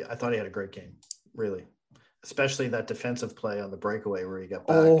thought he had a great game, really, especially that defensive play on the breakaway where he got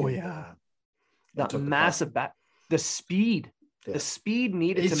back. Oh, that massive back. The speed. Yeah. The speed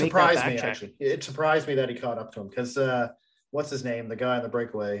needed to make that back check. Actually. It surprised me that he caught up to him because what's his name? The guy on the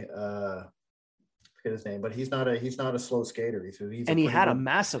breakaway. Forget his name, but he's not a slow skater. He had a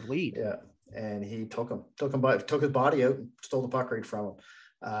massive lead. Yeah. And he took his body out and stole the puck right from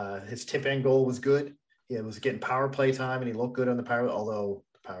him. His tip end goal was good. He was getting power play time, and he looked good on the power. Although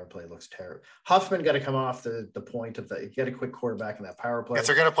the power play looks terrible. Huffman got to come off the point of that. You got a quick quarterback in that power play. If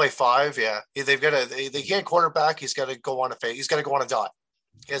they're going to play 5, they've got to. They can't quarterback. He's got to go on a fade. He's got to go on a dot.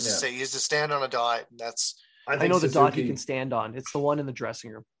 He has to stand on a dot. And that's. I know the dot he can stand on. It's the one in the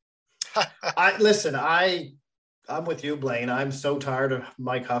dressing room. I'm with you, Blaine. I'm so tired of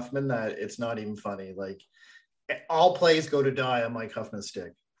Mike Huffman that it's not even funny. Like, all plays go to die on Mike Huffman's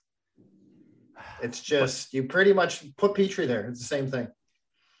stick. It's just you pretty much put Petrie there. It's the same thing.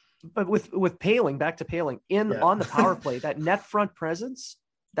 But with Paling, back to Paling, on the power play, that net front presence,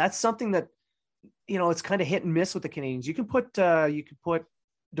 that's something that, it's kind of hit and miss with the Canadians. You can put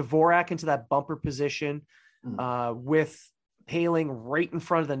Dvorak into that bumper position with Paling right in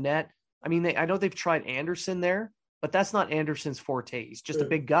front of the net. I mean, I know they've tried Anderson there, but that's not Anderson's forte. He's just a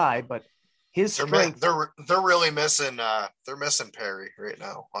big guy, but his strength. They're really missing. They're missing Perry right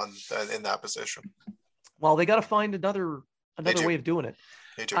now in that position. Well, they got to find another way of doing it.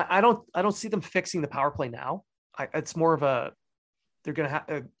 I don't see them fixing the power play now. It's more of they're going to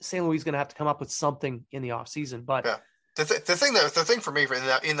have St. Louis is going to have to come up with something in the off season. But yeah, the thing for me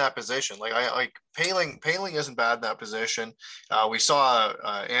in that position, like Paling isn't bad in that position. We saw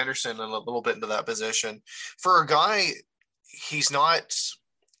Anderson a little bit into that position. For a guy, he's not.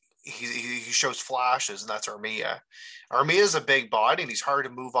 He shows flashes, and that's Armia. Armia is a big body, and he's hard to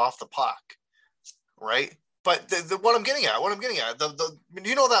move off the puck, right? But what I'm getting at, that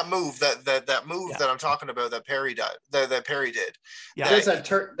move that I'm talking about that Perry did, that Perry did. Yeah, he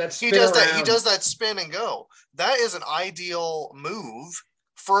does that spin and go. That is an ideal move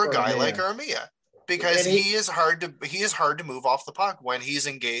for a guy like Armia because he is hard to move off the puck when he's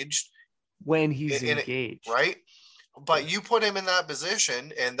engaged. Right? But you put him in that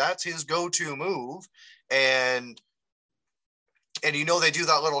position, and that's his go-to move, and they do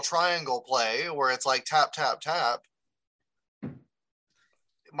that little triangle play where it's like tap, tap, tap.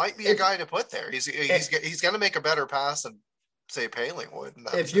 It might be a guy to put there. He's going to make a better pass than, say, Paling would.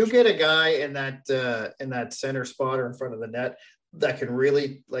 If you get a guy in that center spot or in front of the net that can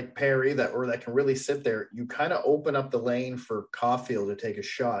really, like Perry, that can really sit there, you kind of open up the lane for Caulfield to take a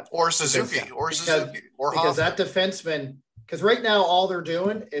shot. Or Suzuki. Or because that defenseman, because right now all they're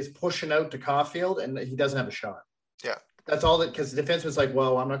doing is pushing out to Caulfield, and he doesn't have a shot. Yeah. That's all because the defenseman's like,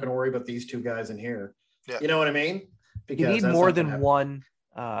 well, I'm not going to worry about these two guys in here. Yeah. You know what I mean? Because you need more than one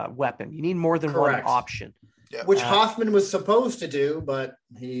weapon. You need more than one option. Yeah. Which Hoffman was supposed to do, but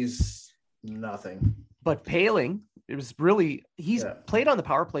he's nothing. But Paling, he's played on the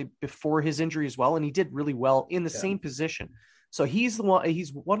power play before his injury as well, and he did really well in the same position. So he's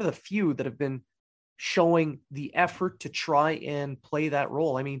one of the few that have been showing the effort to try and play that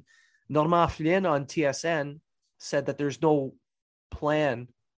role. I mean, Normand Flynn on TSN said that there's no plan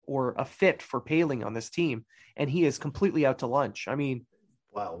or a fit for Paling on this team, and he is completely out to lunch. I mean,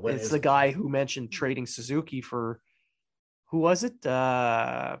 wow, it's the guy who mentioned trading Suzuki for, who was it?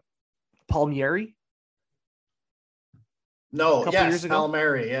 Palmieri? No, yes,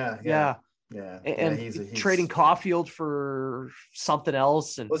 Palmieri, yeah. And he's trading Caulfield for something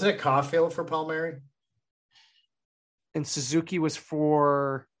else. And wasn't it Caulfield for Palmieri? And Suzuki was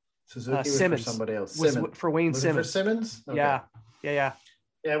for Simmons. For somebody else. For Wayne was Simmons. For Simmons? Okay. Yeah. Yeah,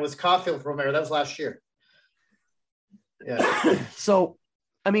 it was Caulfield for Palmieri. That was last year. Yeah. So,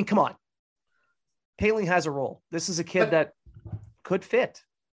 I mean, come on. Paling has a role. This is a kid that could fit.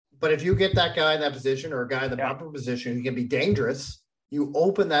 But if you get that guy in that position or a guy in the bumper position who can be dangerous, you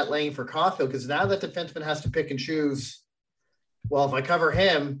open that lane for Caulfield, because now that defenseman has to pick and choose. Well, if I cover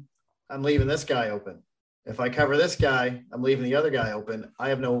him, I'm leaving this guy open. If I cover this guy, I'm leaving the other guy open. I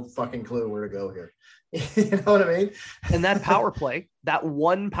have no fucking clue where to go here. You know what I mean? And that power play, that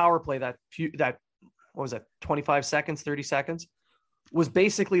one power play, that what was it, 25 seconds, 30 seconds, was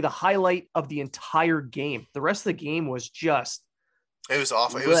basically the highlight of the entire game. The rest of the game was just. It was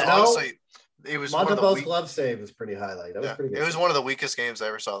awful. It was honestly. It was Montembeau's glove save was pretty highlight. That was pretty good. It was one of the weakest games I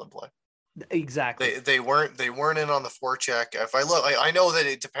ever saw them play. Exactly. They weren't in on the forecheck. If I look, I know that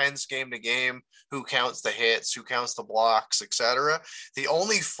it depends game to game who counts the hits, who counts the blocks, etc. The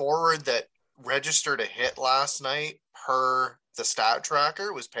only forward that registered a hit last night per the stat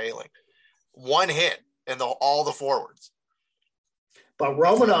tracker was Paling. One hit in all the forwards. But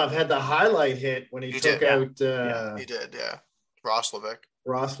Romanov had the highlight hit when he took out. He did, yeah. Roslovic.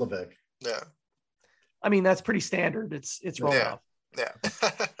 Yeah. I mean, that's pretty standard. It's Romanov. Yeah.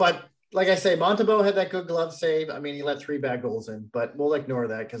 But like I say, Montembeau had that good glove save. I mean, he let 3 bad goals in, but we'll ignore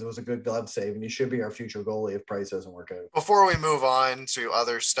that because it was a good glove save, and he should be our future goalie if Price doesn't work out. Before we move on to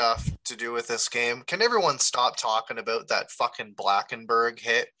other stuff to do with this game, can everyone stop talking about that fucking Blackenberg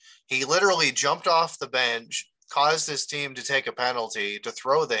hit? He literally jumped off the bench, caused his team to take a penalty to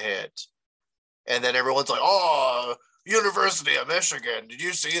throw the hit, and then everyone's like, oh, University of Michigan, did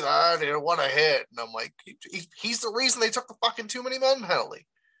you see that? He won a hit. And I'm like, he's the reason they took the fucking too many men penalty.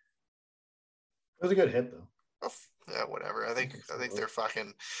 It was a good hit, though. Yeah, whatever. I think they're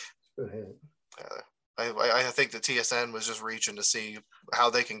fucking. Good hit. I think the TSN was just reaching to see how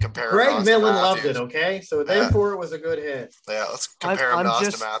they can compare. Greg Millen loved it. Okay, so therefore it was a good hit. Yeah, let's compare him to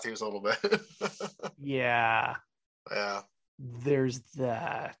Austin Matthews a little bit. Yeah. Yeah. There's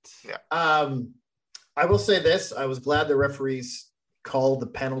that. Yeah. I will say this: I was glad the referees called the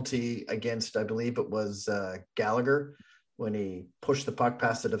penalty against, I believe it was Gallagher, when he pushed the puck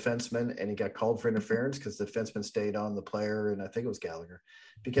past the defenseman and he got called for interference because the defenseman stayed on the player, and I think it was Gallagher,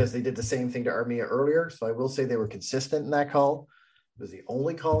 because they did the same thing to Armia earlier. So I will say they were consistent in that call. It was the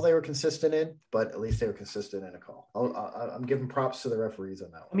only call they were consistent in, but at least they were consistent in a call. I'm giving props to the referees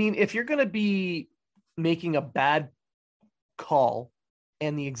on that one. I mean, if you're going to be making a bad call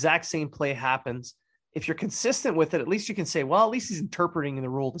and the exact same play happens, if you're consistent with it, at least you can say, well, at least he's interpreting the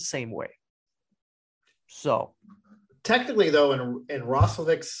rule the same way. So technically, though, in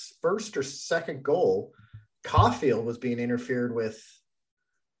Roslovic's first or second goal, Caulfield was being interfered with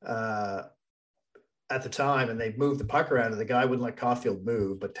at the time, and they moved the puck around, and the guy wouldn't let Caulfield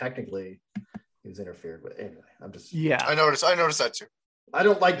move, but technically he was interfered with. Anyway, I noticed that too. I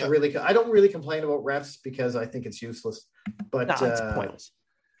don't like to I don't really complain about refs because I think it's useless, but it's pointless.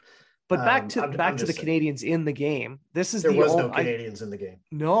 But back to the Canadians in the game. There was no Canadians in the game.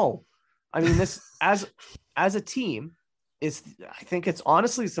 No, I mean, this as a team I think it's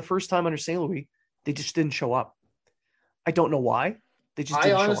the first time under St. Louis they just didn't show up. I don't know why. They just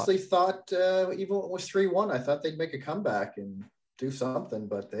didn't show up. I honestly thought even when it was 3-1, I thought they'd make a comeback and do something,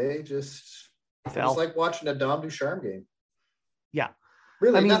 but they just fell. It was like watching a Dom Ducharme game. Yeah.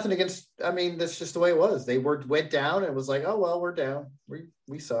 Really, nothing against. I mean, that's just the way it was. They went down and it was like, oh well, we're down.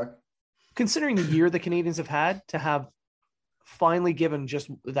 We suck. Considering the year the Canadians have had, to have finally given just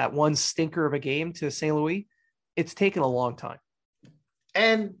that one stinker of a game to St. Louis, it's taken a long time.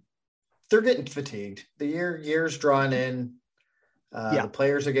 And they're getting fatigued. The year's drawn in. The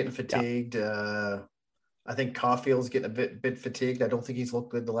players are getting fatigued. I think Caulfield's getting a bit fatigued. I don't think he's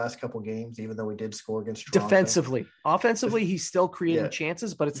looked good the last couple of games, even though he did score against Toronto. Defensively. Offensively, he's still creating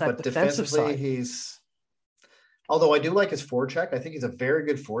chances, but it's that defensive side. Although I do like his forecheck. I think he's a very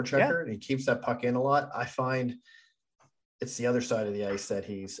good forechecker, and he keeps that puck in a lot. I find it's the other side of the ice that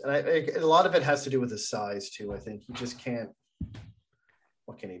a lot of it has to do with his size too. I think he just can't.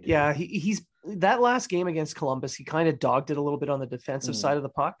 What can he do? Yeah, he's that last game against Columbus, he kind of dogged it a little bit on the defensive side of the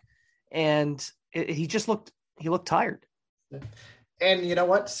puck, and he looked tired. Yeah. And you know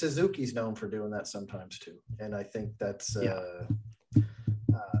what? Suzuki's known for doing that sometimes too. And I think that's,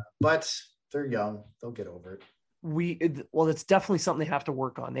 but they're young. They'll get over it. It's definitely something they have to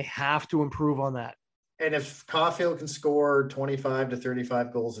work on. They have to improve on that. And if Caulfield can score 25 to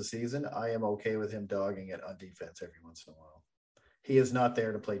 35 goals a season, I am okay with him dogging it on defense every once in a while. He is not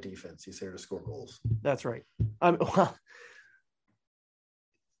there to play defense. He's there to score goals. That's right. Well,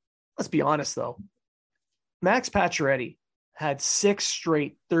 let's be honest, though. Max Pacioretty had 6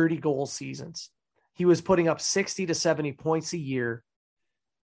 straight 30-goal seasons. He was putting up 60 to 70 points a year,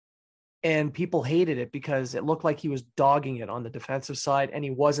 and people hated it because it looked like he was dogging it on the defensive side, and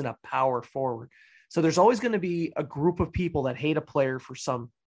he wasn't a power forward. So there's always going to be a group of people that hate a player for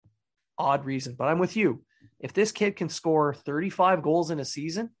some odd reason. But I'm with you. If this kid can score 35 goals in a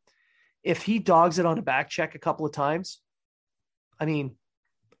season, if he dogs it on a back check a couple of times, I mean,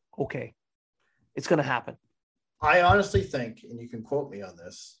 okay, it's going to happen. I honestly think, and you can quote me on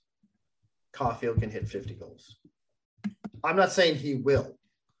this, Caulfield can hit 50 goals. I'm not saying he will,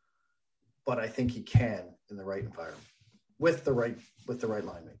 but I think he can in the right environment with the right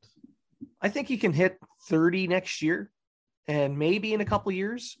line mates. I think he can hit 30 next year, and maybe in a couple of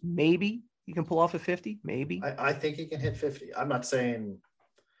years, maybe he can pull off a 50. Maybe I think he can hit 50. I'm not saying.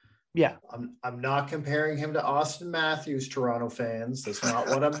 Yeah, I'm not comparing him to Austin Matthews, Toronto fans. That's not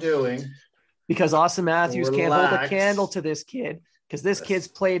what I'm doing. Because Austin Matthews can't hold a candle to this kid, because this kid's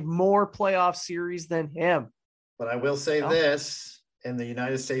played more playoff series than him. But I will say this, in the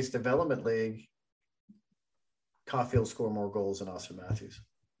United States Development League, Caulfield scored more goals than Austin Matthews.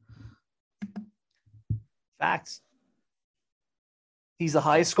 Facts. He's the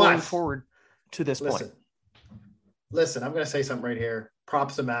highest scoring forward to this point. Listen, I'm going to say something right here.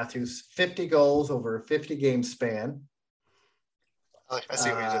 Props to Matthews. 50 goals over a 50-game span. I see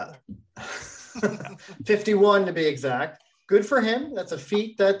what you did there. 51 to be exact. Good for him. That's a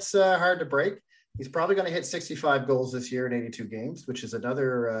feat that's hard to break. He's probably going to hit 65 goals this year in 82 games, which is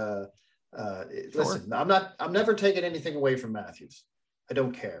another listen, I'm never taking anything away from Matthews. I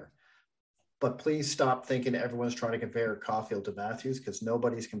don't care. But please stop thinking everyone's trying to compare Caulfield to Matthews, because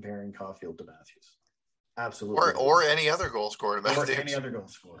nobody's comparing Caulfield to Matthews. Absolutely. Or any other goal scorer to Matthews. Or any other goal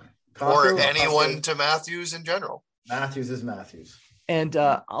scorer. Or anyone to Matthews in general. Matthews is Matthews. And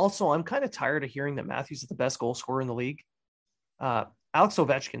also, I'm kind of tired of hearing that Matthews is the best goal scorer in the league. Alex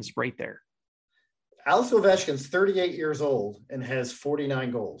Ovechkin's right there. Alex Ovechkin's 38 years old and has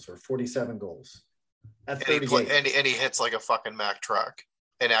 49 goals or 47 goals at 38. And he hits like a fucking Mack truck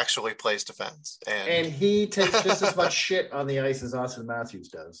and actually plays defense. And he takes just as much shit on the ice as Austin Matthews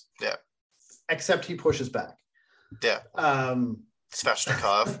does. Yeah. Except he pushes back. Yeah.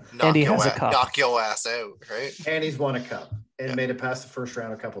 Svechnikov, and he has a cup. Knock your ass out, right? And he's won a cup and made it past the first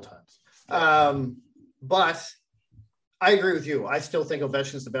round a couple times. But I agree with you. I still think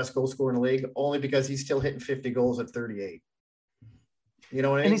Ovechkin's the best goal scorer in the league, only because he's still hitting 50 goals at 38. You know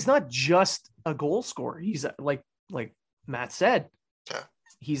what I mean? And he's not just a goal scorer. He's like Matt said. Yeah.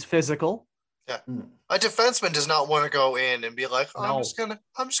 He's physical. Yeah. A defenseman does not want to go in and be like, I'm just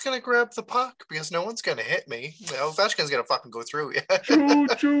gonna grab the puck because no one's gonna hit me. You know, Ovechkin's gonna fucking go through. Choo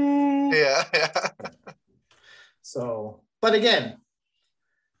choo. Yeah. So, but again,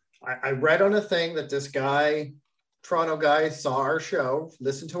 I read on a thing that this guy, Toronto guy, saw our show,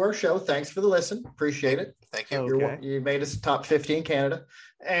 listened to our show. Thanks for the listen. Appreciate it. Thank you. Okay. You made us top 50 in Canada.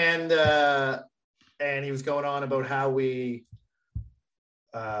 And he was going on about how we're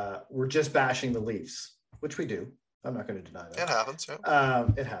just bashing the Leafs, which we do. I'm not going to deny that. It happens. Yeah.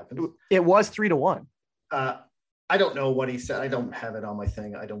 It happened. It was 3-1. I don't know what he said. I don't have it on my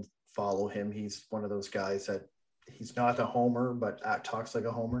thing. I don't follow him. He's one of those guys that he's not a homer, but talks like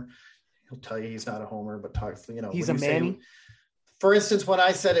a homer. He'll tell you he's not a homer, but talks, he's a Manny. For instance, when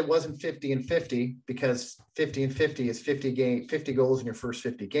I said it wasn't 50 and 50, because 50 and 50 is 50 goals in your first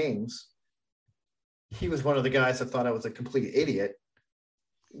 50 games, he was one of the guys that thought I was a complete idiot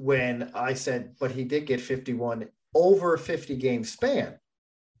when I said, but he did get 51 over a 50 game span.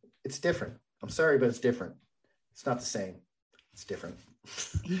 It's different. I'm sorry, but it's different. It's not the same. It's different.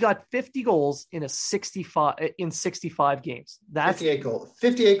 He got 50 goals in 65 games. That's 58 goals.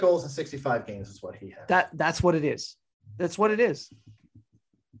 58 goals in 65 games is what he had. That's what it is. That's what it is.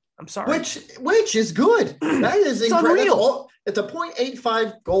 I'm sorry. Which is good. That is incredible. It's a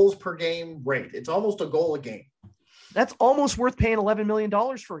 0.85 goals per game rate. It's almost a goal a game. That's almost worth paying $11 million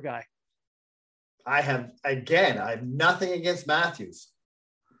for a guy. I have nothing against Matthews.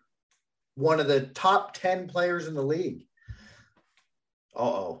 One of the top 10 players in the league.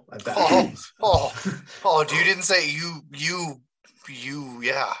 I bet. You didn't say you,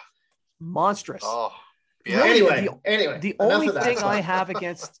 yeah. Monstrous. Oh, yeah. Anyway, the only thing I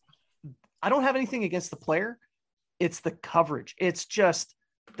don't have anything against the player. It's the coverage. It's just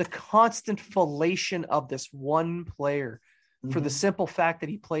the constant fellation of this one player for the simple fact that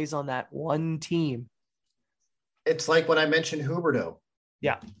he plays on that one team. It's like when I mentioned Huberdeau.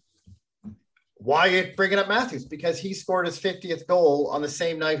 Yeah. Why are you bringing up Matthews? Because he scored his 50th goal on the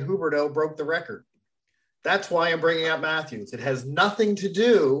same night Huberdeau broke the record. That's why I'm bringing up Matthews. It has nothing to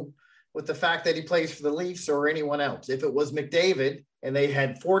do with the fact that he plays for the Leafs or anyone else. If it was McDavid and they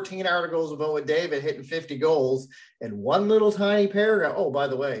had 14 articles about McDavid hitting 50 goals and one little tiny paragraph, oh, by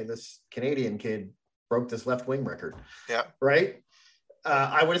the way, this Canadian kid broke this left wing record. Yeah. Right?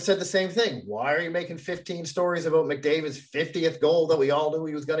 I would have said the same thing. Why are you making 15 stories about McDavid's 50th goal that we all knew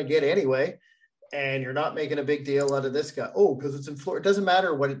he was going to get anyway? And you're not making a big deal out of this guy. Oh, because it's in Florida. It doesn't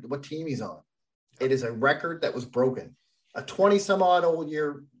matter what team he's on. It is a record that was broken. A 20-some-odd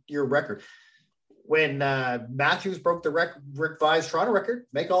year record. When Matthews broke the Rick Vai's Toronto record,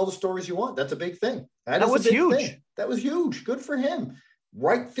 make all the stories you want. That's a big thing. That was huge. Thing. That was huge. Good for him.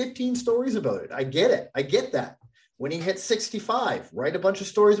 Write 15 stories about it. I get it. I get that. When he hit 65, write a bunch of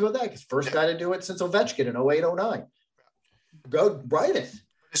stories about that. Because first guy to do it since Ovechkin in 08-09. Go write it.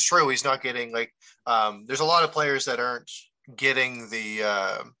 It's true. He's not getting there's a lot of players that aren't getting the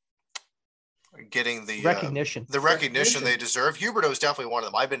recognition. The recognition they deserve. Huberdeau is definitely one of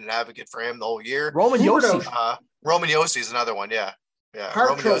them. I've been an advocate for him the whole year. Roman Josi. Roman Josi is another one. Yeah. Hart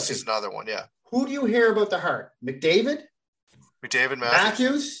Roman Josi is another one. Yeah. Who do you hear about the Hart? McDavid,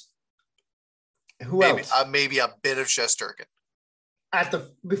 Matthews. Who else? Maybe a bit of Shesterkin.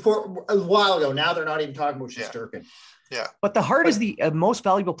 Before a while ago. Now they're not even talking about Shesterkin. Yeah. But the Hart is the most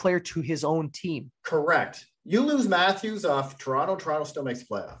valuable player to his own team. Correct. You lose Matthews off Toronto still makes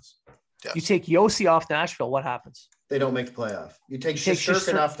playoffs. Yes. You take Josi off Nashville, what happens? They don't make the playoff. You take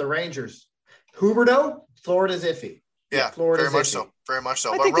Shesterkin off the Rangers. Huberdeau, Florida's iffy. Yeah, Florida's very much iffy. so. Very much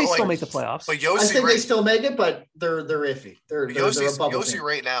so. I think they still make the playoffs. But Josi, I think they still make it, but they're iffy. They're a bubble Josi team.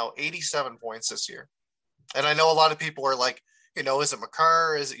 right now, 87 points this year. And I know a lot of people are like, is it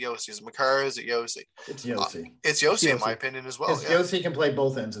Makar? Is it Josi? Is it Makar? Is it Josi? It's Josi. It's Josi in my opinion as well. Josi can play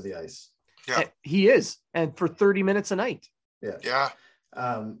both ends of the ice. Yeah, he is, and for 30 minutes a night. Yeah. Yeah.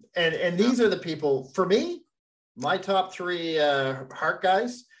 And these are the people. For me, My top three Hart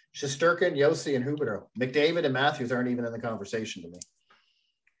guys: Shesterkin, Yossi, and Huberdeau. McDavid and Matthews aren't even in the conversation to me.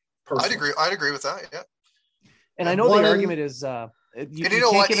 Personally. I'd agree with that. Yeah. And I know the argument is, you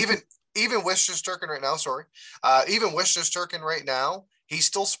know what? Even with Shesterkin right now, even with Shesterkin right now, he's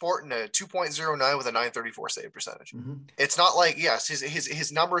still sporting a 2.09 with a 934 save percentage. Mm-hmm. It's not like, yes,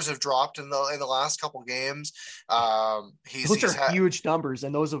 his numbers have dropped in the last couple games. Those are huge numbers,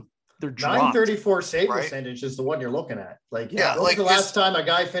 and they're dropped. 934 save percentage is the one you're looking at. Like, when was the last time a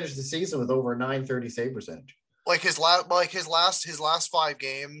guy finished the season with over a 930 save percentage? Like his last 5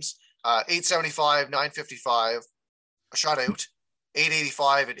 games, 875, 955, a shutout,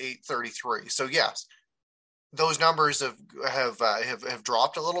 885 and 833. So yes, those numbers have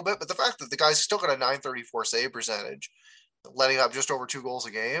dropped a little bit, but the fact that the guy's still got a 934 save percentage, letting up just over 2 goals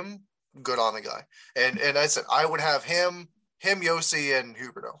a game, good on the guy. And I said I would have him, Yossi, and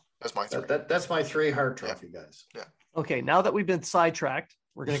Huberdeau as my 3. That's my 3 Hart Trophy guys. Yeah. Okay, now that we've been sidetracked,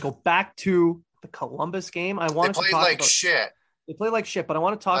 we're going to go back to the Columbus game. They played like shit. They play like shit, but I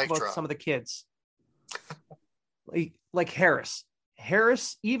want to talk about some of the kids. like Harris.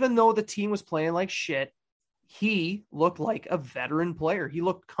 Harris, even though the team was playing like shit, he looked like a veteran player. He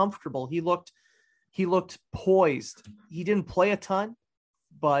looked comfortable. He looked poised. He didn't play a ton,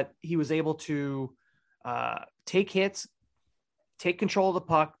 but he was able to take hits, take control of the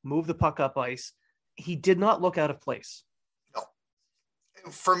puck, move the puck up ice. He did not look out of place. No.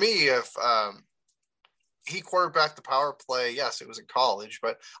 For me, if he quarterbacked the power play, yes, it was in college,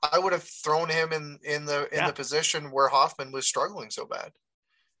 but I would have thrown him in the position where Hoffman was struggling so bad.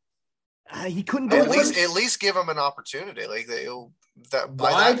 He couldn't at least give him an opportunity.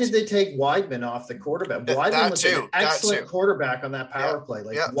 Why did they take Weidman off the quarterback? Weidman was an excellent quarterback on that power play.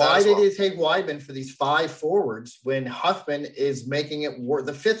 Why did they take Weidman for these 5 forwards when Huffman is making it worse?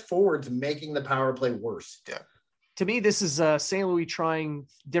 The 5th forward's making the power play worse. Yeah. To me, this is St. Louis trying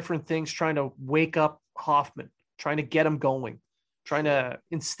different things, trying to wake up Hoffman, trying to get him going, trying to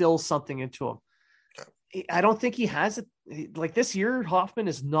instill something into him. Yeah. I don't think he has it. Like this year, Hoffman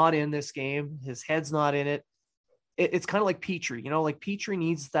is not in this game. His head's not in it. It's kind of like Petrie, like Petrie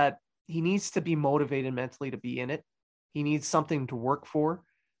needs that. He needs to be motivated mentally to be in it. He needs something to work for.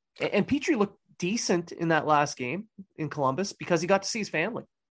 And Petrie looked decent in that last game in Columbus because he got to see his family.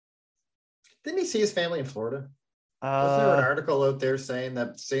 Didn't he see his family in Florida? Was there an article out there saying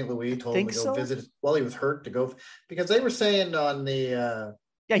that St. Louis told him to go visit while he was hurt to go? Because they were saying on the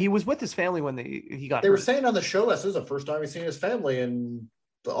he was with his family when he got. They were saying on the show this is the first time he's seen his family in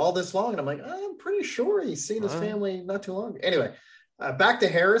all this long, and I'm like, I'm pretty sure he's seen his family not too long. Anyway, back to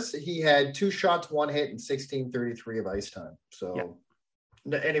Harris. He had 2 shots, 1 hit, and 16:33 of ice time. So,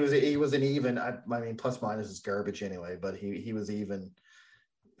 and he was an even. I mean, plus minus is garbage anyway, but he was even.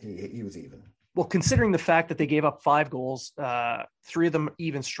 He was even. Well, considering the fact that they gave up 5 goals, 3 of them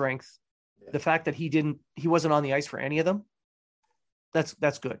even strength, the fact that he wasn't on the ice for any of them,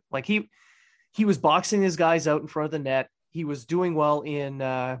 that's good. Like he was boxing his guys out in front of the net. He was doing well in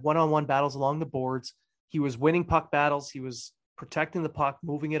one-on-one battles along the boards. He was winning puck battles. He was protecting the puck,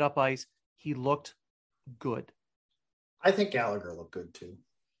 moving it up ice. He looked good. I think Gallagher looked good too.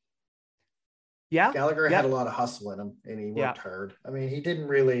 Yeah. Gallagher had a lot of hustle in him and he worked hard. I mean, he didn't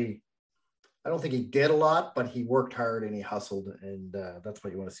really, I don't think he did a lot, but he worked hard and he hustled, and that's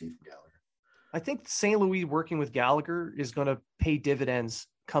what you want to see from Gallagher. I think St. Louis working with Gallagher is going to pay dividends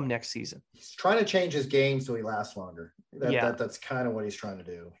come next season. He's trying to change his game so he lasts longer. That's kind of what he's trying to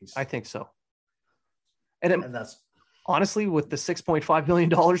do. I think so. And that's honestly, with the $6.5 million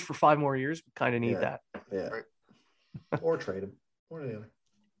for 5 more years, we kind of need that. Yeah. Right. Or trade him. One or the other.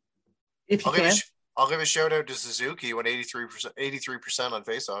 If you can. I'll give a shout out to Suzuki. He went 83% on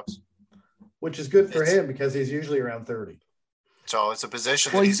faceoffs. Which is good for him because he's usually around 30. So it's a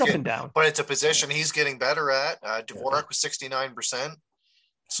position. Well, he's up and down. But it's a position he's getting better at. Dvorak was 69%.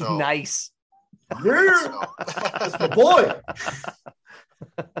 So nice. Yeah. That's my boy.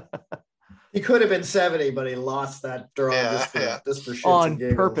 He could have been 70, but he lost that draw just for shits on and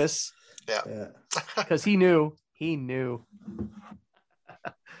giggles. Purpose. Yeah. Because he knew. Anything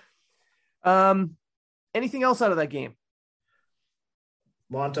else out of that game?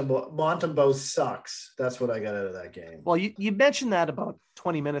 Montembeault sucks. That's what I got out of that game. Well, you mentioned that about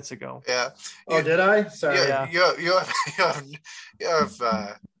 20 minutes ago. Yeah. Did I? Sorry. You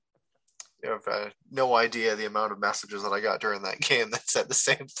have no idea the amount of messages that I got during that game that said the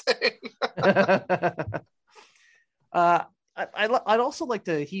same thing. I'd also like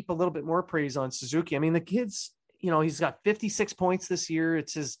to heap a little bit more praise on Suzuki. I mean, the kid's, he's got 56 points this year.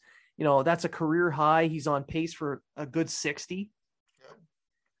 It's his, that's a career high. He's on pace for a good 60.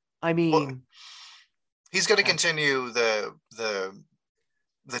 I mean, He's going to continue the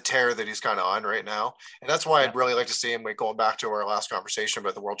tear that he's kind of on right now. And that's why I'd really like to see him, going back to our last conversation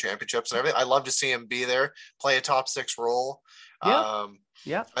about the world championships and everything. I'd love to see him be there, play a top 6 role. I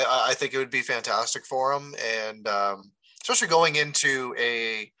think it would be fantastic for him. And especially going into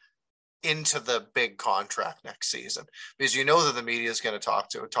the big contract next season, because that the media is going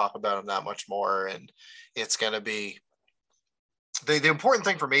to talk about him that much more. And it's going to be the important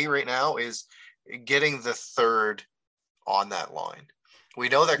thing for me right now is getting the third on that line. We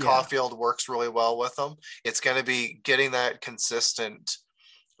know that Caulfield works really well with them. It's going to be getting that consistent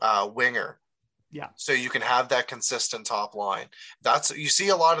winger. Yeah. So you can have that consistent top line. You see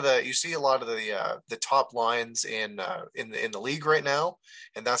a lot of the top lines in the league right now,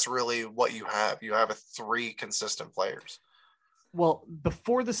 and that's really what you have. You have 3 consistent players. Well,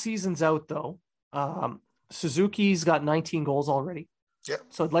 before the season's out, though, Suzuki's got 19 goals already. Yeah.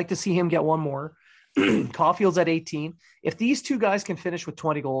 So I'd like to see him get one more. Caulfield's at 18. If these 2 guys can finish with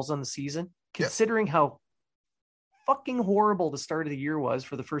 20 goals on the season, considering how fucking horrible the start of the year was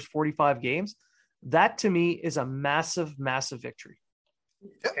for the first 45 games, that to me is a massive, massive victory.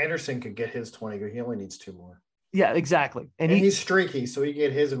 Anderson could get his 20. He only needs 2 more. Yeah, exactly. And he's streaky, so he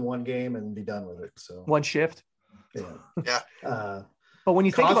get his in one game and be done with it. So one shift. Yeah. But when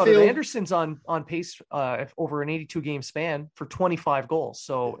you think about it, Anderson's on pace over an 82 game span for 25 goals.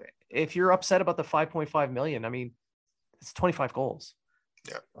 So if you're upset about the 5.5 million, I mean, it's 25 goals.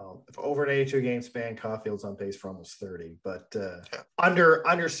 Yeah. Well, if over an 82 game span, Caulfield's on pace for almost 30, but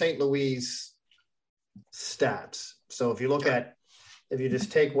under St. Louis stats. So if you look at, if you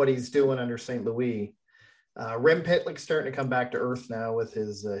just take what he's doing under St. Louis, Rim Pitlick's starting to come back to earth now with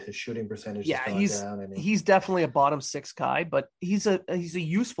his shooting percentage. Yeah, he's definitely a bottom 6 guy, but he's a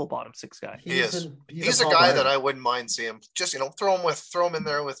useful bottom 6 guy. He's a guy that I wouldn't mind seeing him. Just throw him in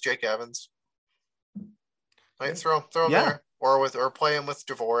there with Jake Evans. Right, throw him there, or play him with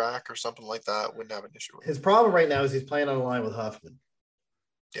Dvorak or something like that. Wouldn't have an issue with his problem right now is he's playing on a line with Huffman.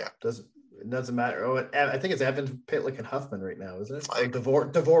 Yeah, it doesn't matter. Oh, I think it's Evans, Pitlick, and Huffman right now, isn't it?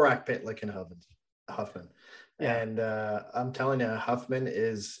 Dvorak, Pitlick, and Huffman. Yeah. And I'm telling you, Huffman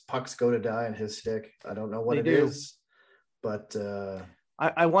is pucks go to die on his stick. I don't know what it is, but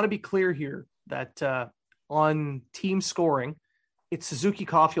I want to be clear here that on team scoring, it's Suzuki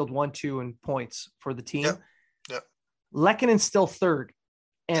Caulfield 1-2 in points for the team. Yep. Lekkonen's still third,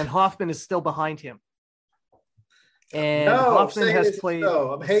 and Hoffman is still behind him. And Hoffman has played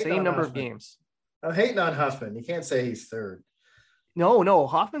the same number of games. I'm hating on Huffman. You can't say he's third. No,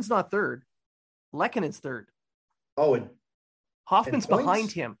 Hoffman's not third. Lekkonen's third. Oh, Hoffman's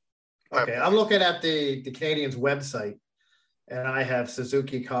behind him. Okay, I'm looking at the Canadiens website, and I have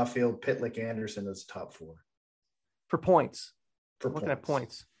Suzuki, Caulfield, Pitlick, Anderson as the top 4 for points. Looking at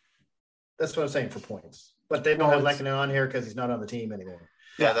points. That's what I'm saying, for points. But they don't have Lekkonen on here because he's not on the team anymore.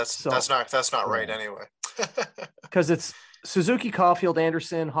 Yeah, that's not right anyway. Because it's Suzuki, Caulfield,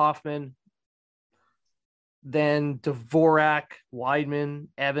 Anderson, Hoffman, then Dvorak, Weidman,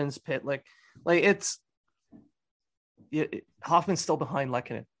 Evans, Pitlick. Hoffman's still behind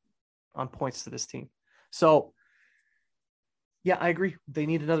Lekkonen on points to this team. So, yeah, I agree. They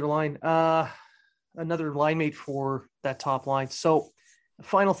need another line, another line mate for that top line. So,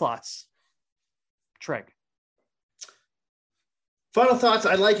 final thoughts, Treg. Final thoughts.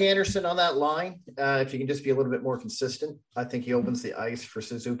 I like Anderson on that line. If you can just be a little bit more consistent, I think he opens the ice for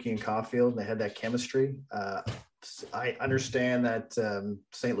Suzuki and Caulfield, and they had that chemistry. I understand that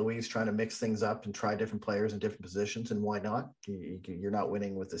St. Louis is trying to mix things up and try different players in different positions, and why not? You're not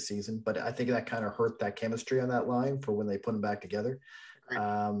winning with the season, but I think that kind of hurt that chemistry on that line for when they put them back together.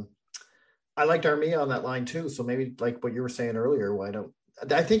 I liked Armia on that line too, so maybe like what you were saying earlier, why don't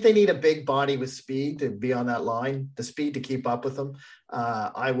I think they need a big body with speed to be on that line, the speed to keep up with them.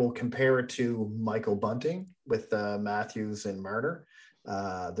 I will compare it to Michael Bunting with Matthews and Marner.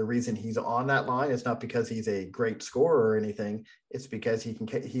 The reason he's on that line is not because he's a great scorer or anything. It's because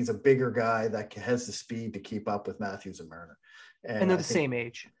he's a bigger guy that has the speed to keep up with Matthews and Marner. And they're the same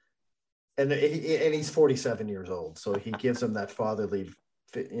age. And he's 47 years old. So he gives them that fatherly,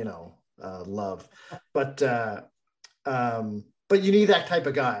 love. But you need that type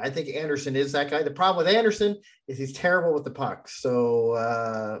of guy. I think Anderson is that guy. The problem with Anderson is he's terrible with the puck.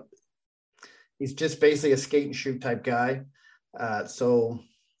 So he's just basically a skate and shoot type guy. So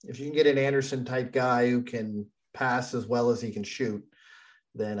if you can get an Anderson type guy who can pass as well as he can shoot,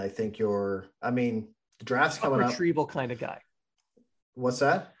 then I think the draft's coming up. Retrieval kind of guy. What's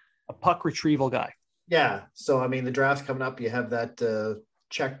that? A puck retrieval guy. Yeah. So, the draft's coming up. You have that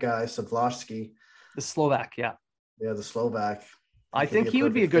Czech guy, Savlovsky. The Slovak, yeah. Yeah, the Slovak. I think he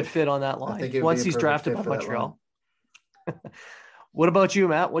would be a good fit on that I think line he would once be a he's perfect drafted fit by for that Montreal. What about you,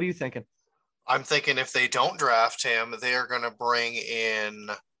 Matt? What are you thinking? I'm thinking if they don't draft him, they are going to bring in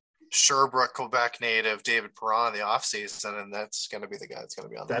Sherbrooke, Quebec native David Perron in the offseason, and that's going to be the guy that's going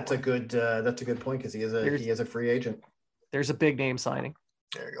to be on that That's a good point because he is a free agent. There's a big name signing.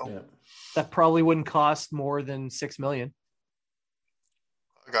 There you go. Yeah. That probably wouldn't cost more than $6 million.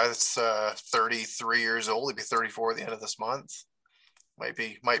 A guy that's 33 years old, he'd be 34 at the end of this month.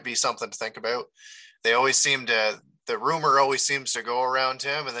 Might be something to think about. They always seem to. The rumor always seems to go around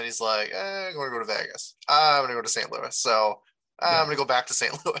him, and then he's like, I'm going to go to Vegas. I'm going to go to St. Louis. So I'm going to go back to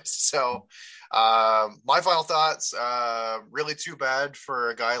St. Louis. So my final thoughts, really too bad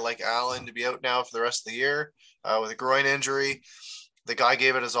for a guy like Allen to be out now for the rest of the year with a groin injury. The guy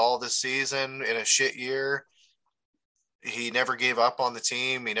gave it his all this season in a shit year. He never gave up on the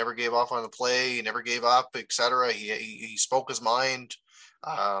team. He never gave up on the play. He never gave up, etc. He spoke his mind.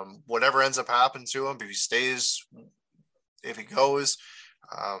 Whatever ends up happening to him, if he stays, if he goes,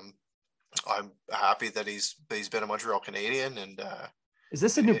 I'm happy that he's been a Montreal Canadian. And is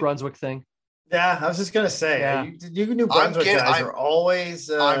this a New Brunswick thing? Yeah, I was just gonna say, Yeah. you New Brunswick guys are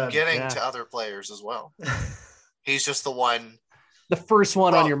always. I'm getting to other players as well. He's just the one. The first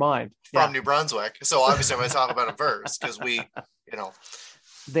one on your mind from New Brunswick. So obviously I'm going to talk about him first because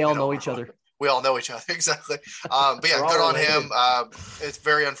they all know each other. We all know each other. Exactly. But yeah, good on him. It's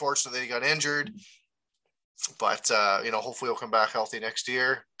very unfortunate that he got injured, but hopefully he'll come back healthy next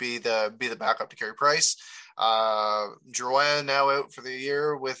year, be the backup to Carey Price. Drouin now out for the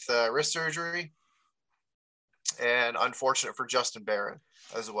year with wrist surgery, and unfortunate for Justin Barron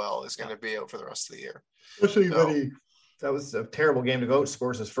as well is going to be out for the rest of the year. That was a terrible game to go.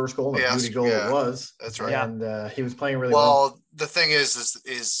 Scores his first goal, and a beauty goal it was. That's right. And he was playing really well. Well, the thing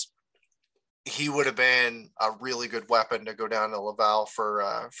is he would have been a really good weapon to go down to Laval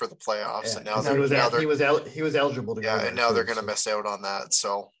for the playoffs, and now he was eligible to go. Yeah, and now they're going to miss out on that.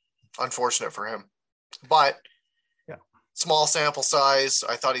 So unfortunate for him. But small sample size.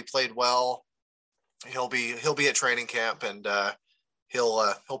 I thought he played well. He'll be at training camp, and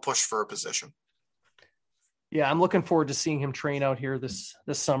he'll push for a position. Yeah, I'm looking forward to seeing him train out here this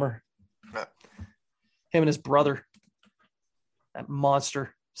summer. Yeah. Him and his brother, that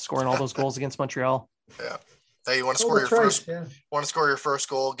monster, scoring all those goals against Montreal. Yeah. Hey, you want to score Want to score your first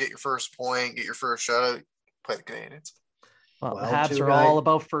goal, get your first point, get your first shutout, play the Canadians. Well, the Habs are all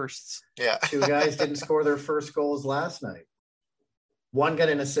about firsts. Yeah. 2 guys didn't score their first goals last night. One got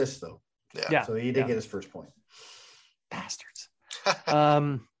an assist though. Yeah. So he did get his first point. Bastards.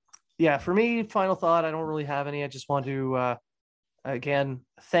 Yeah, for me, final thought, I don't really have any. I just want to, again,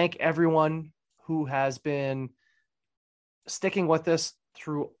 thank everyone who has been sticking with us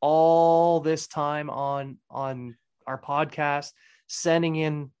through all this time on our podcast, sending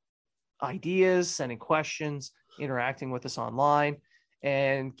in ideas, sending questions, interacting with us online,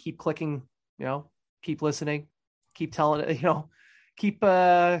 and keep clicking, keep listening, keep telling, keep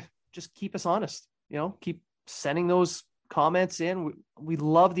us honest, keep sending those comments in. We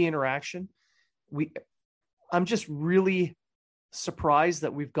love the interaction. I'm just really surprised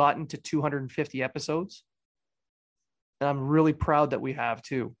that we've gotten to 250 episodes, and I'm really proud that we have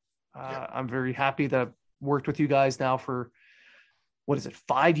too. I'm very happy that I've worked with you guys now for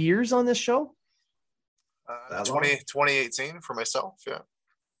 5 years on this show. 2018 for myself.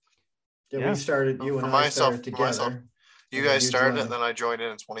 We started. You and I started together. You guys started it, and then I joined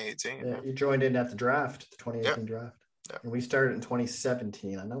in 2018. Yeah, you joined in at the draft, the 2018 draft. Yeah. And we started in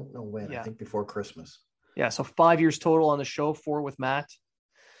 2017. I don't know when. I think before Christmas. Yeah, so 5 years total on the show, 4 with Matt.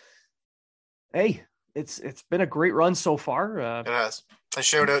 Hey, it's been a great run so far. It has. I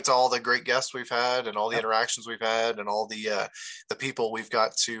shout out to all the great guests we've had, and all the interactions we've had, and all the people we've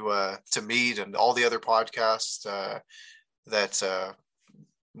got to meet, and all the other podcasts that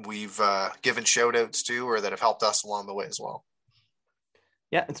we've given shout outs to, or that have helped us along the way as well.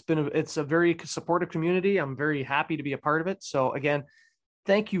 Yeah, it's a very supportive community. I'm very happy to be a part of it. So again,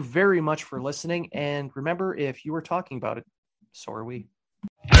 thank you very much for listening. And remember, if you were talking about it, so are we.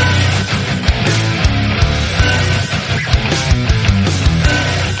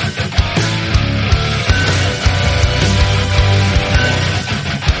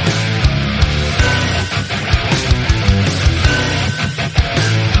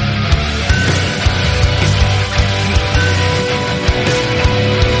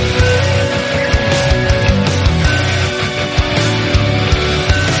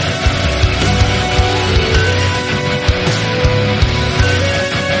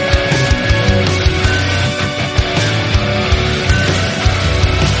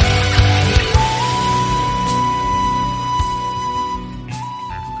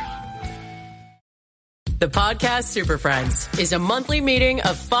 The Podcast Super Friends is a monthly meeting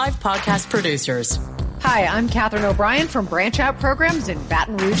of 5 podcast producers. Hi, I'm Katherine O'Brien from Branch Out Programs in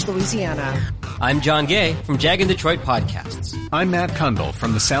Baton Rouge, Louisiana. I'm John Gay from Jag and Detroit Podcasts. I'm Matt Kundle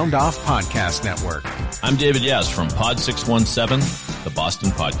from the Sound Off Podcast Network. I'm David Yaz from Pod 617, the Boston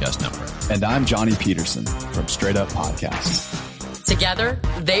Podcast Network. And I'm Johnny Peterson from Straight Up Podcasts. Together,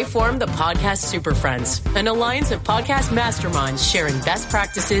 they form the Podcast Super Friends, an alliance of podcast masterminds sharing best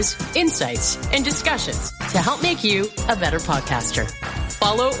practices, insights, and discussions to help make you a better podcaster.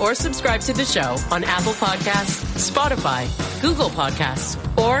 Follow or subscribe to the show on Apple Podcasts, Spotify, Google Podcasts,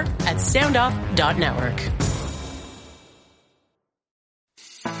 or at soundoff.network.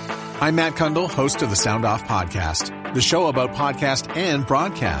 I'm Matt Kundle, host of the Sound Off Podcast, the show about podcast and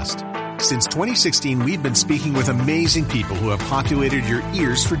broadcast. Since 2016, we've been speaking with amazing people who have populated your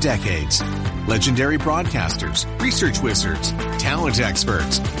ears for decades. Legendary broadcasters, research wizards, talent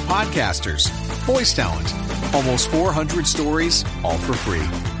experts, podcasters, voice talent. Almost 400 stories, all for free.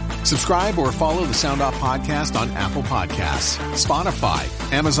 Subscribe or follow the Sound Off Podcast on Apple Podcasts, Spotify,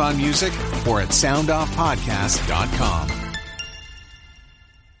 Amazon Music, or at soundoffpodcast.com.